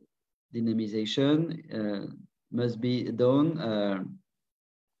dynamization must be done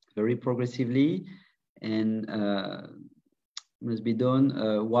very progressively, and must be done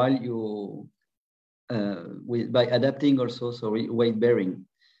while you by adapting also weight bearing.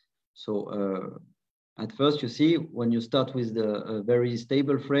 So at first, you see, when you start with the very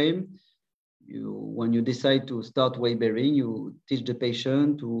stable frame, when you decide to start weight bearing, you teach the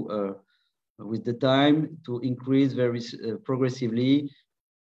patient to with the time to increase very progressively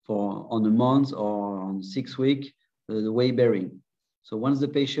on a month or on 6 weeks the weight bearing. So once the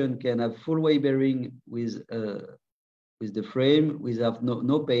patient can have full weight bearing with the frame without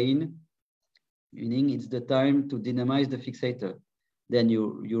no pain, meaning it's the time to dynamize the fixator. Then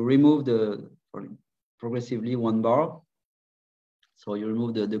you remove progressively 1 bar. So you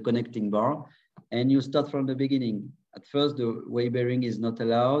remove the connecting bar and you start from the beginning. At first, the weight bearing is not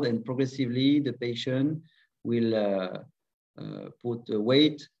allowed, and progressively the patient will put a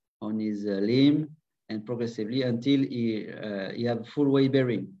weight on his limb, and progressively until he have full weight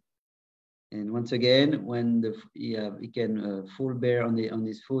bearing. And once again, when he can full bear on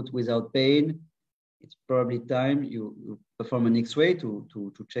his foot without pain, it's probably time you perform an X-ray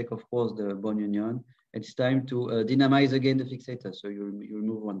to check, of course, the bone union. It's time to dynamize again the fixator. So you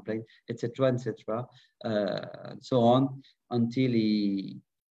remove 1 plate, etc., and so on until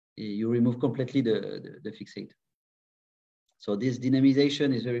you remove completely the fixator. So this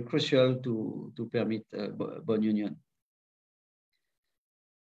dynamization is very crucial to permit bone union.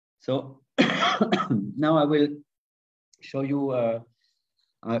 So now I will show you.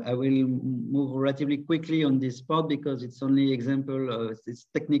 I will move relatively quickly on this part because it's only example. It's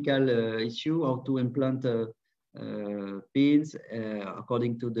technical issue how to implant pins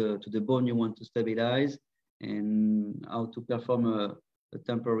according to the bone you want to stabilize, and how to perform a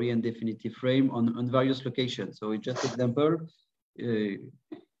temporary and definitive frame on various locations. So it's just example. You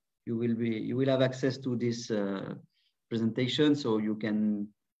will have access to this presentation, so you can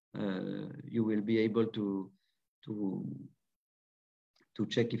you will be able to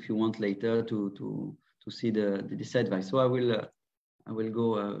check if you want later to see this advice. So I will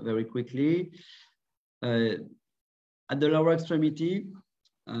go very quickly. At the lower extremity,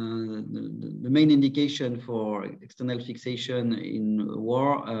 the main indication for external fixation in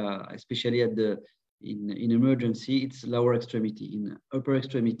war, especially in emergency, it's lower extremity. In upper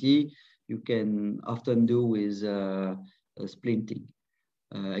extremity, you can often do with splinting,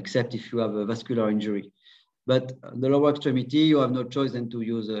 except if you have a vascular injury. But the lower extremity, you have no choice than to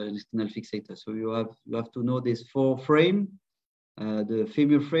use an external fixator. So you have to know these 4 frames: the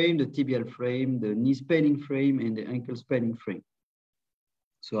femur frame, the tibial frame, the knee spanning frame, and the ankle spanning frame.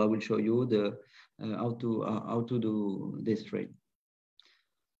 So I will show you how to do this frame.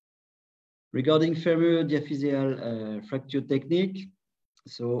 Regarding femur diaphyseal fracture technique,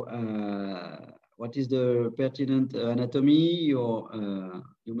 so what is the pertinent anatomy?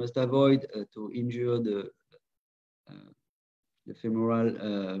 You must avoid to injure the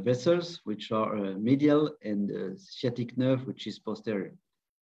femoral vessels, which are medial, and the sciatic nerve, which is posterior.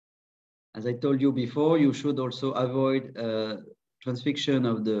 As I told you before, you should also avoid transfixion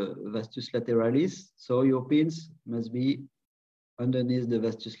of the vastus lateralis. So your pins must be underneath the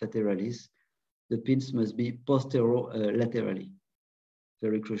vastus lateralis. The pins must be posterolaterally.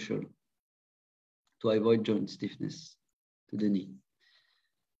 Very crucial to avoid joint stiffness to the knee.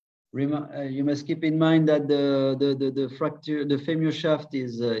 You must keep in mind that the fracture, the femur shaft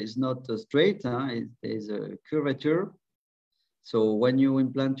is not straight. It is a curvature. So when you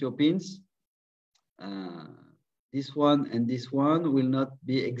implant your pins, this one and this one will not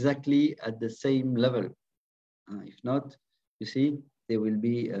be exactly at the same level. If not, you see, they will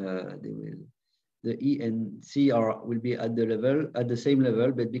be the E and C will be at the same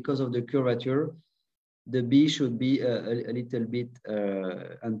level, but because of the curvature, the B should be a little bit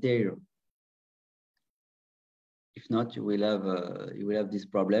anterior. If not, you will have this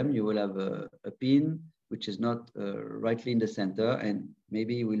problem. You will have a pin which is not rightly in the center, and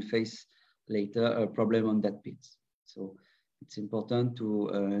maybe you will face later a problem on that pin. So it's important to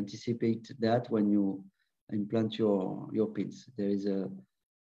anticipate that when you implant your pins. There is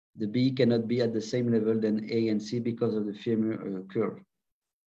the B cannot be at the same level than A and C because of the femur curve.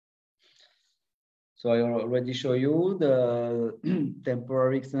 So I already show you the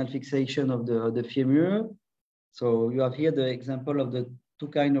temporary external fixation of the femur. So you have here the example of the 2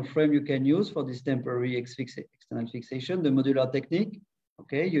 kinds of frame you can use for this temporary external fixation. The modular technique,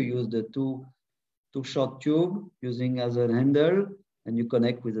 okay, you use the two short tube using as a handle, and you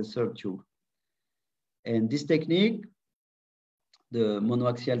connect with a 3rd tube. And this technique, the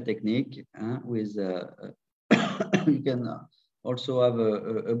monoaxial technique, with you can also have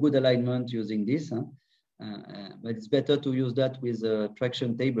a good alignment using this, but it's better to use that with a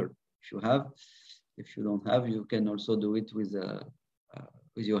traction table if you have. If you don't have, you can also do it with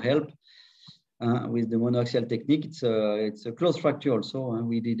your help. With the monoaxial technique, it's a close fracture also.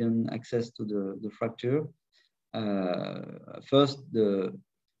 We didn't access to the fracture. First, the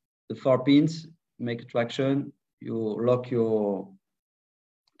 4 pins make traction. You lock your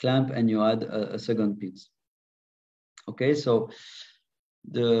clamp and you add a 2nd pin. Okay, so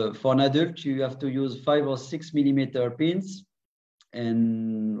for an adult, you have to use 5 or 6 millimeter pins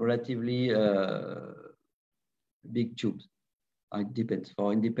and relatively big tubes. It depends.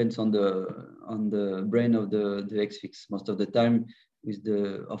 It depends on the brain of the X-Fix. Most of the time, with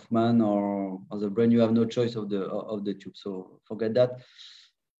the Hoffman or the brain, you have no choice of the tube. So forget that.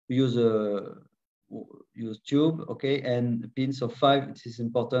 Use tube, okay, and pins of 5. It is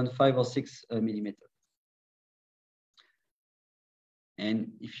important, 5 or 6 millimeter.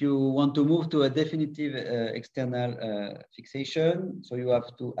 And if you want to move to a definitive external fixation, so you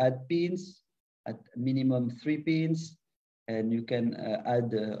have to add pins at minimum 3 pins, and you can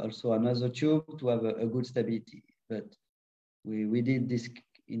add also another tube to have a good stability. But we did this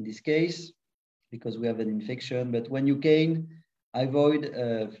in this case because we have an infection. But when you can, avoid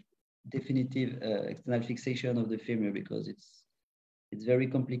definitive external fixation of the femur because it's very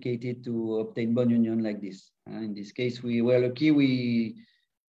complicated to obtain bone union like this. In this case, we were lucky we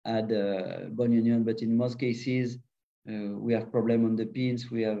had bone union, but in most cases, we have problem on the pins.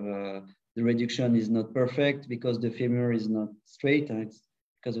 We have the reduction is not perfect because the femur is not straight, and it's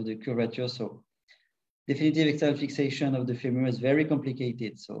because of the curvature. So definitive external fixation of the femur is very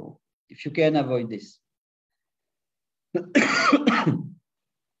complicated. So if you can avoid this.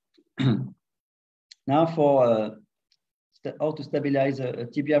 Now for how to stabilize a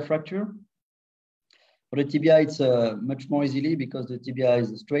tibia fracture. For the tibia, it's much more easily because the tibia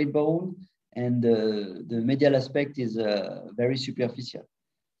is a straight bone and the medial aspect is very superficial.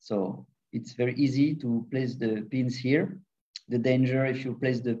 So it's very easy to place the pins here. The danger if you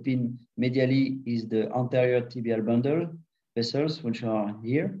place the pin medially is the anterior tibial bundle vessels, which are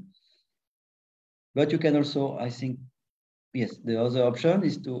here. But you can also, I think, yes, the other option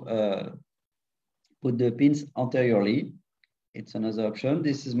is to put the pins anteriorly. It's another option.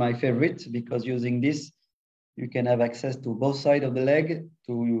 This is my favorite because using this, you can have access to both sides of the leg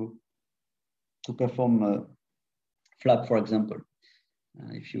to perform flap, for example.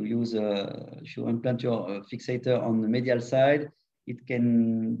 If you implant your fixator on the medial side, it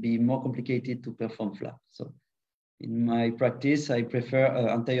can be more complicated to perform flap. So in my practice, I prefer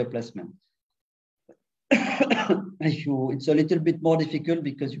anterior placement. It's a little bit more difficult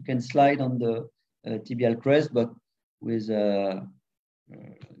because you can slide on the tibial crest, but with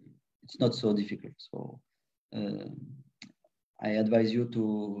it's not so difficult. So I advise you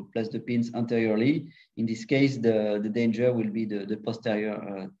to place the pins anteriorly. In this case, the danger will be the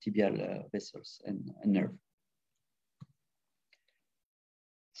posterior tibial vessels and nerve.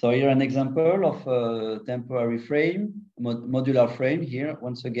 So here an example of a temporary frame, modular frame here.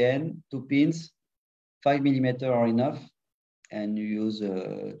 Once again, 2 pins, 5 mm are enough, and you use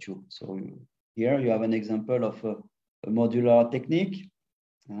a tube. So here you have an example of a modular technique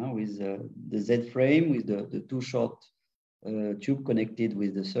with the Z frame with the 2 short tube connected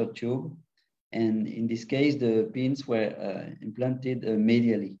with the 3rd tube. And in this case, the pins were implanted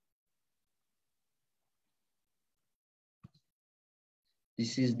medially.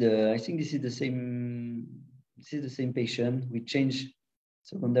 This is I think this is the same patient. We changed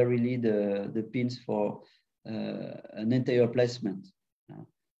secondarily the pins for an anterior placement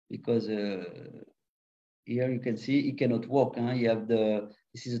because here you can see he cannot walk. You have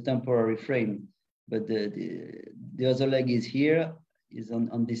this is a temporary frame, but the other leg is here, is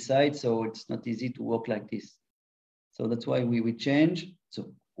on this side, so it's not easy to walk like this. So that's why we change.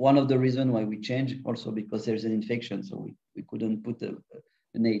 So one of the reasons why we change also because there's an infection, so we couldn't put a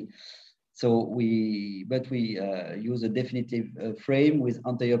nail. So we use a definitive frame with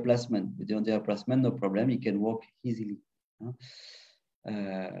anterior placement. With the anterior placement, no problem, you can walk easily.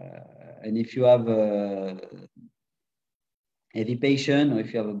 And if you have a heavy patient or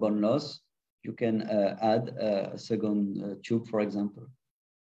if you have a bone loss, you can add a second tube, for example.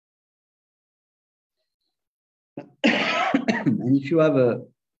 And if you have a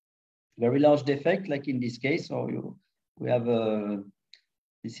very large defect, like in this case, we have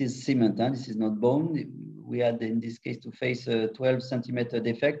this is cement, this is not bone. We had in this case to face a 12 centimeter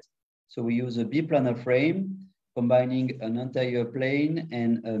defect. So we use a biplanar frame combining an anterior plane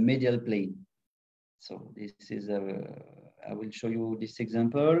and a medial plane. So this is I will show you this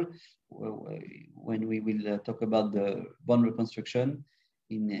example when we will talk about the bone reconstruction.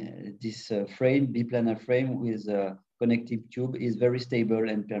 In this frame, biplanar frame with a connective tube is very stable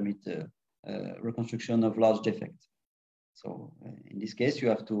and permit reconstruction of large defects. So in this case, you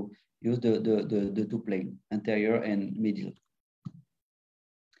have to use the 2 plane, anterior and medial.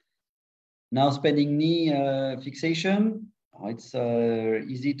 Now spanning knee fixation, it's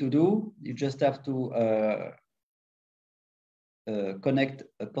easy to do. You just have to connect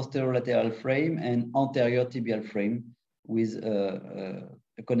a posterolateral frame and anterior tibial frame with a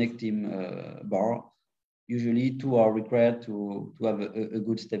connecting bar. Usually 2 are required to have a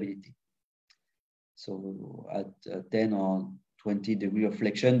good stability. So at 10 or 20 degree of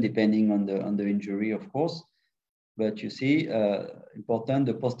flexion, depending on the injury, of course. But you see, important,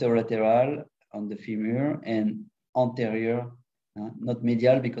 the posterolateral on the femur and anterior, not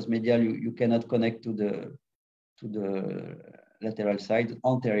medial, because medial you cannot connect to the lateral side,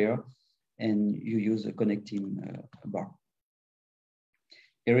 anterior, and you use a connecting bar.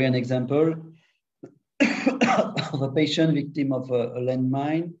 Here is an example of a patient victim of a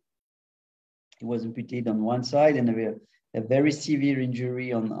landmine. He was amputated on one side and a very severe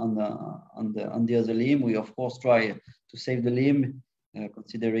injury on the other limb. We of course try to save the limb,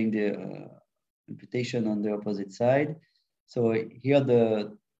 considering the amputation on the opposite side. So here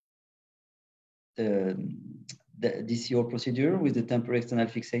the DCO procedure with the temporary external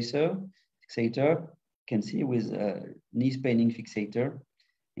fixator. You can see with knee spanning fixator,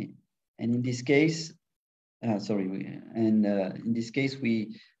 and in this case, in this case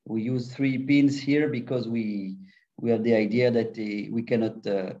we use 3 pins here because we have the idea that we cannot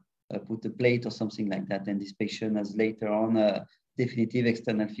put a plate or something like that, and this patient has later on a definitive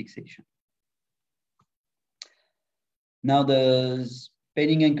external fixation. Now the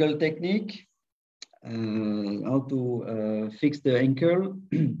spanning ankle technique, how to fix the ankle.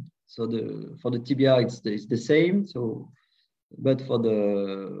 So for the tibia it's the same. So, but for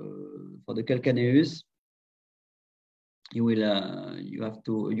the calcaneus, you have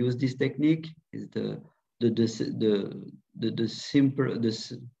to use this technique. Is the simple,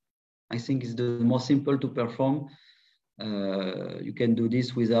 I think is the more simple to perform. You can do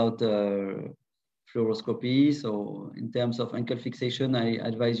this without fluoroscopy. So in terms of ankle fixation, I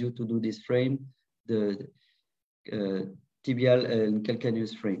advise you to do this frame, the tibial and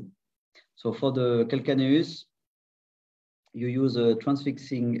calcaneus frame. So for the calcaneus, you use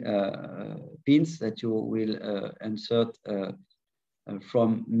transfixing pins that you will insert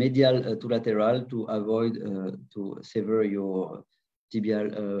from medial to lateral to avoid to sever your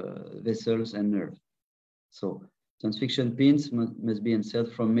tibial vessels and nerve. So transfixion pins must be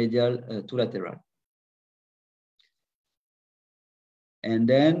inserted from medial to lateral. And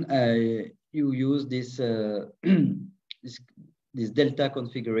then you use this, this delta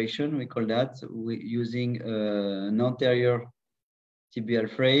configuration, we call that, using an anterior tibial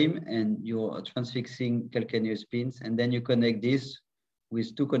frame and your transfixing calcaneus pins, and then you connect this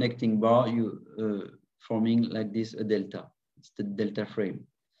with two connecting bar, forming like this a delta. It's the delta frame.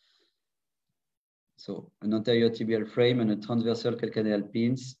 So an anterior tibial frame and a transversal calcaneal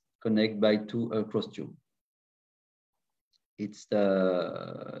pins connect by two cross tube. It's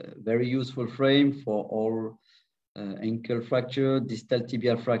the very useful frame for all ankle fracture, distal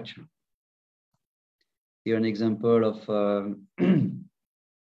tibial fracture. Here an example of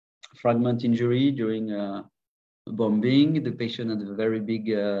fragment injury during bombing. The patient had a very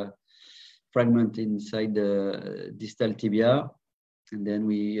big fragment inside the distal tibia, and then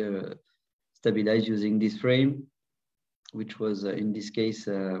we stabilize using this frame, which was in this case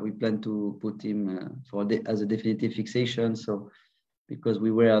we plan to put him as a definitive fixation. So because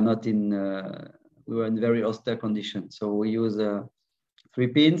we were not in we were in very austere conditions, so we use 3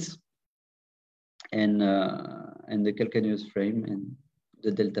 pins and the calcaneus frame and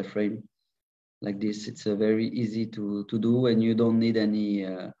the delta frame like this. It's very easy to do, and you don't need any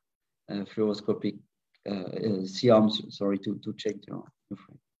fluoroscopic C-arms, sorry, to check your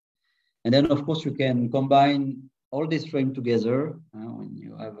frame. And then of course you can combine all this frame together when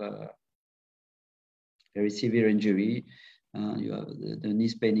you have a very severe injury. You have the knee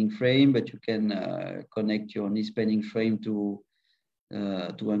spanning frame, but you can connect your knee spanning frame to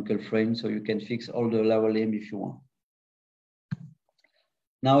ankle frame, so you can fix all the lower limb if you want.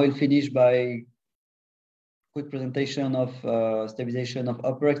 Now we'll finish by quick presentation of stabilization of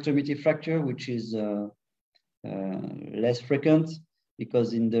upper extremity fracture, which is less frequent,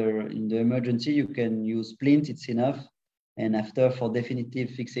 because in the emergency you can use splint, it's enough, and after for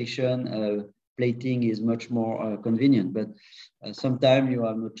definitive fixation, plating is much more convenient. But sometimes you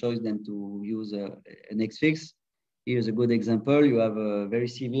have no choice than to use an X-fix. Here's a good example. You have a very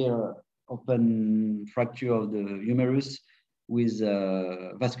severe open fracture of the humerus with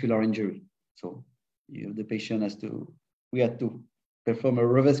vascular injury. So the patient we had to perform a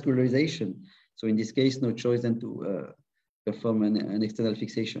revascularization. So in this case, no choice than to perform an external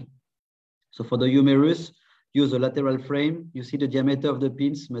fixation. So for the humerus, use a lateral frame. You see the diameter of the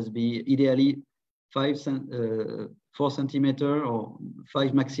pins must be ideally 4 centimeter or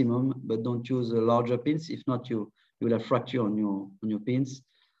 5 maximum, but don't use larger pins. If not, you will have fracture on your pins.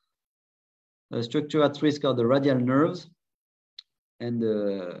 Structure at risk are the radial nerves and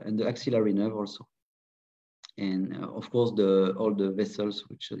the axillary nerve also, and of course all the vessels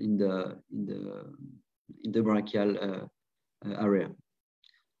which are in the brachial area.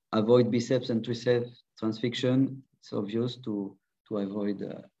 Avoid biceps and triceps transfixion. It's obvious to avoid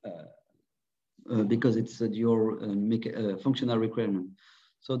because it's your functional requirement.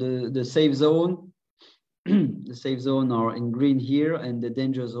 So the safe zone, the safe zone are in green here, and the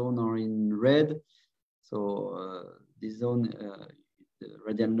danger zone are in red. So this zone, the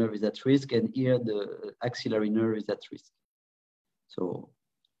radial nerve is at risk, and here the axillary nerve is at risk. So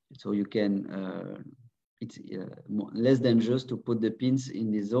you can, it's less dangerous to put the pins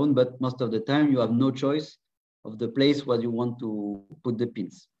in this zone, but most of the time you have no choice of the place where you want to put the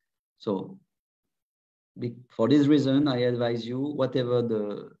pins. So for this reason, I advise you, whatever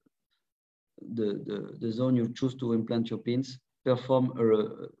the zone you choose to implant your pins, perform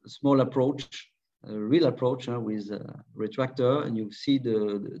a small approach, a real approach with a retractor, and you see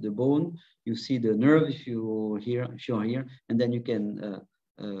the bone, you see the nerve if you're here, and then you can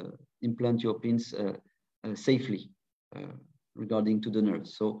implant your pins safely regarding to the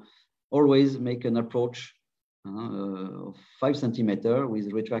nerves. So always make an approach of 5 centimeters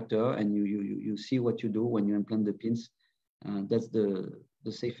with retractor, and you see what you do when you implant the pins. That's the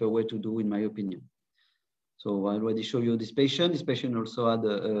safer way to do, in my opinion. So I already showed you this patient. This patient also had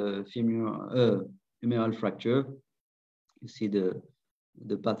a humeral fracture. You see the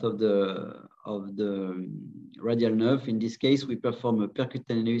the path of the radial nerve. In this case, we perform a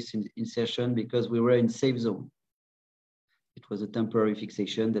percutaneous insertion because we were in safe zone. It was a temporary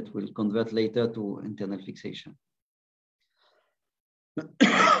fixation that will convert later to internal fixation.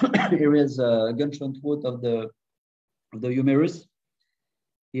 Here is a gunshot wound of the humerus.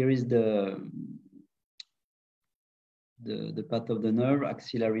 Here is the path of the nerve,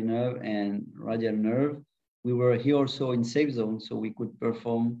 axillary nerve and radial nerve. We were here also in safe zone, so we could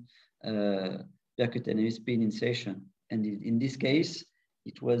perform percutaneous pin insertion. And in this case,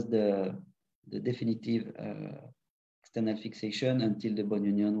 it was the definitive external fixation until the bone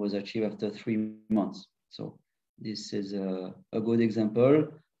union was achieved after 3 months. So this is a good example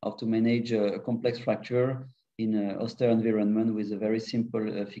of to manage a complex fracture in an austere environment with a very simple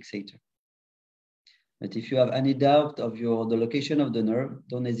fixator. But if you have any doubt of the location of the nerve,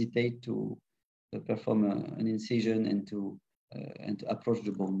 don't hesitate to perform an incision and to approach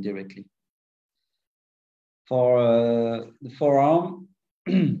the bone directly. For the forearm,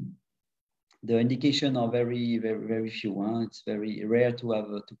 the indications are very few. It's very rare to have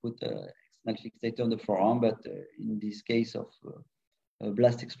to put an external fixator on the forearm, but in this case of a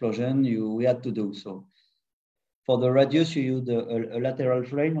blast explosion, we had to do so. For the radius, you use a lateral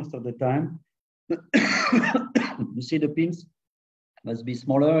frame most of the time. You see the pins must be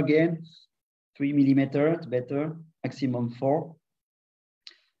smaller again, 3 millimeters, it's better, maximum 4.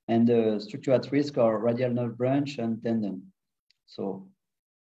 And the structure at risk are radial nerve branch and tendon. So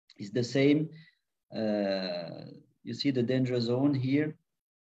it's the same. You see the danger zone here.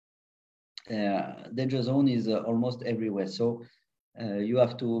 Danger zone is almost everywhere. So you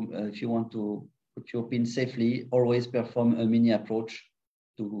have to, if you want to put your pin safely, always perform a mini approach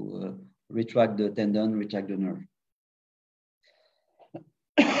to retract the tendon, retract the nerve.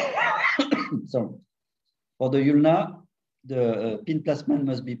 So for the ulna, the pin placement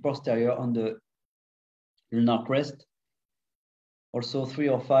must be posterior on the ulnar crest. Also 3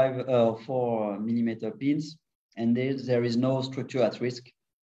 or 5 or 4 millimeter pins, and there is no structure at risk.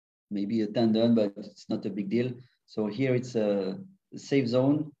 Maybe a tendon, but it's not a big deal. So here it's a safe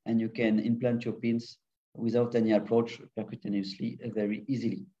zone, and you can implant your pins without any approach percutaneously very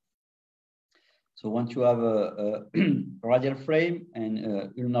easily. So once you have a radial frame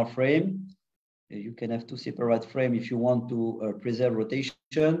and ulnar frame, you can have 2 separate frames if you want to preserve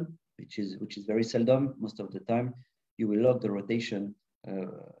rotation, which is very seldom. Most of the time, you will lock the rotation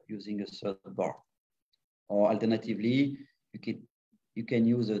using a third bar. Or alternatively, you can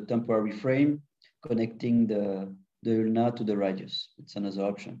use a temporary frame connecting the ulna to the radius. It's another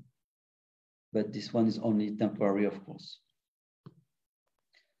option. But this one is only temporary, of course.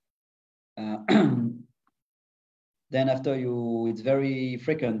 Then after it's very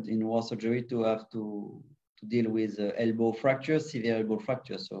frequent in war surgery to have to deal with elbow fractures, severe elbow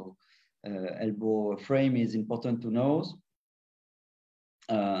fracture. So elbow frame is important to know.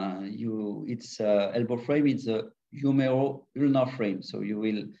 Elbow frame is a humeral-ulnar frame. So you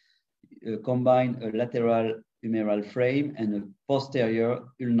will combine a lateral humeral frame and a posterior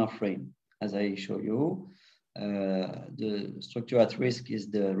ulnar frame, as I show you. The structure at risk is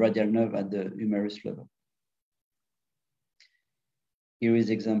the radial nerve at the humerus level. Here is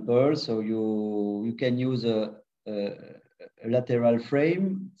example. So you can use a lateral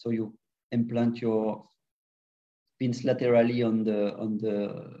frame. So you implant your pins laterally on the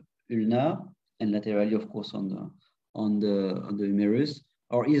ulna and laterally, of course, on the humerus.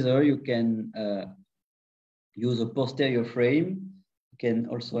 Or either you can use a posterior frame. You can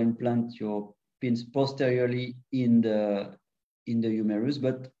also implant your pins posteriorly in the humerus,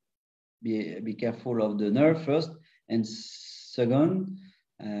 but be careful of the nerve first. And second,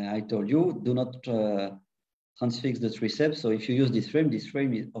 I told you, do not transfix the triceps. So if you use this frame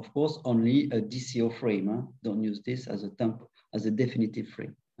is of course only a DCO frame. Don't use this as a definitive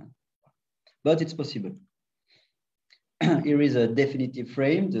frame. But it's possible. Here is a definitive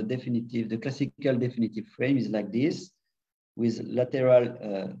frame. The classical definitive frame is like this, with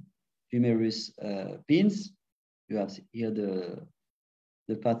lateral humerus pins. You have here the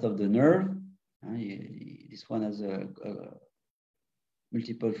path of the nerve. This one has a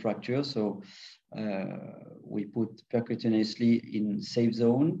multiple fractures, so we put percutaneously in safe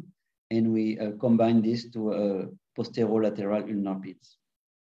zone, and we combine this to a posterolateral ulnar pins.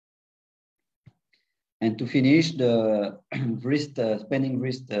 And to finish, the wrist spanning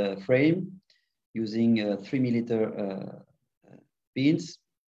wrist frame using 3 millimeter pins.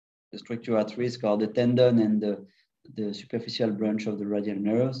 The structure at risk are the tendon and the superficial branch of the radial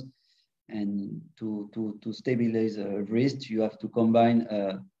nerves. And to stabilize the wrist, you have to combine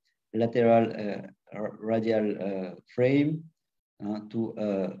a lateral radial frame to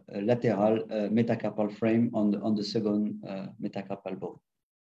a lateral metacarpal frame on the second metacarpal bone.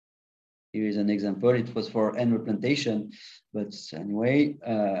 Here is an example. It was for end replantation, but anyway,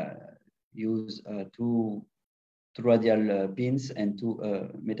 use two radial pins and two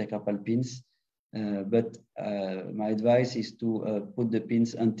metacarpal pins. But my advice is to put the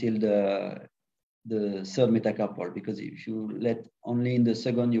pins until the third metacarpal, because if you let only in the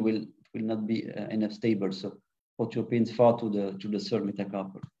second, it will not be enough stable. So put your pins far to the third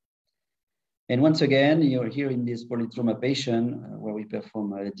metacarpal. And once again, you're here in this polytrauma patient where we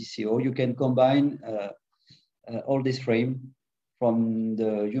perform DCO. You can combine all this frame from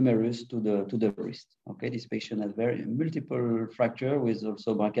the humerus to the wrist. Okay, this patient has very multiple fracture with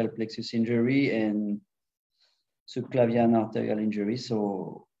also brachial plexus injury and subclavian arterial injury.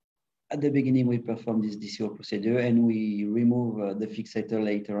 So at the beginning, we perform this DCO procedure and we remove the fixator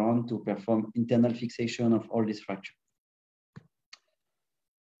later on to perform internal fixation of all these fractures.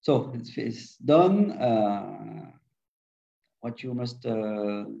 So it's done. What you must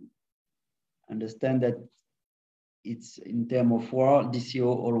understand that it's in terms of war, DCO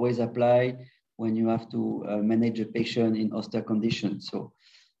always apply when you have to manage a patient in austere conditions. So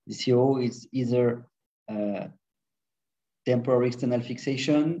DCO is either temporary external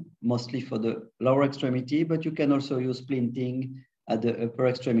fixation, mostly for the lower extremity, but you can also use splinting at the upper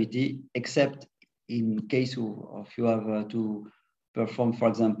extremity, except in case of you have to perform, for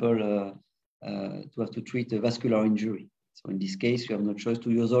example, to have to treat a vascular injury. So in this case, you have no choice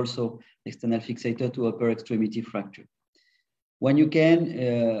to use also external fixator to upper extremity fracture. When you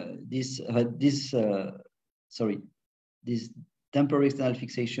can, this temporary external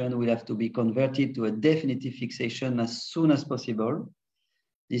fixation will have to be converted to a definitive fixation as soon as possible.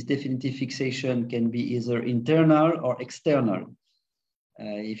 This definitive fixation can be either internal or external.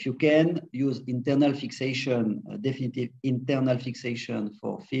 If you can, use internal fixation, definitive internal fixation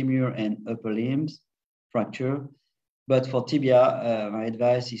for femur and upper limbs fracture. But for tibia, my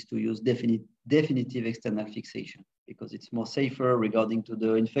advice is to use definitive external fixation because it's more safer regarding to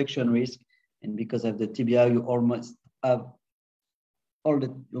the infection risk. And because of the tibia, you almost have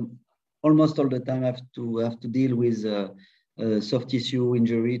almost all the time have to deal with soft tissue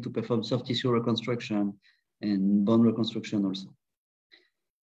injury to perform soft tissue reconstruction and bone reconstruction also.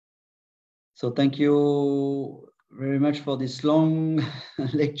 So thank you very much for this long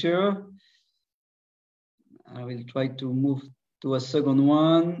lecture. I will try to move to a second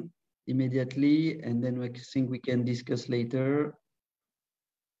one immediately, and then we think we can discuss later.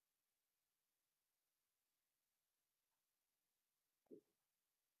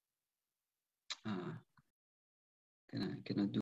 Cannot do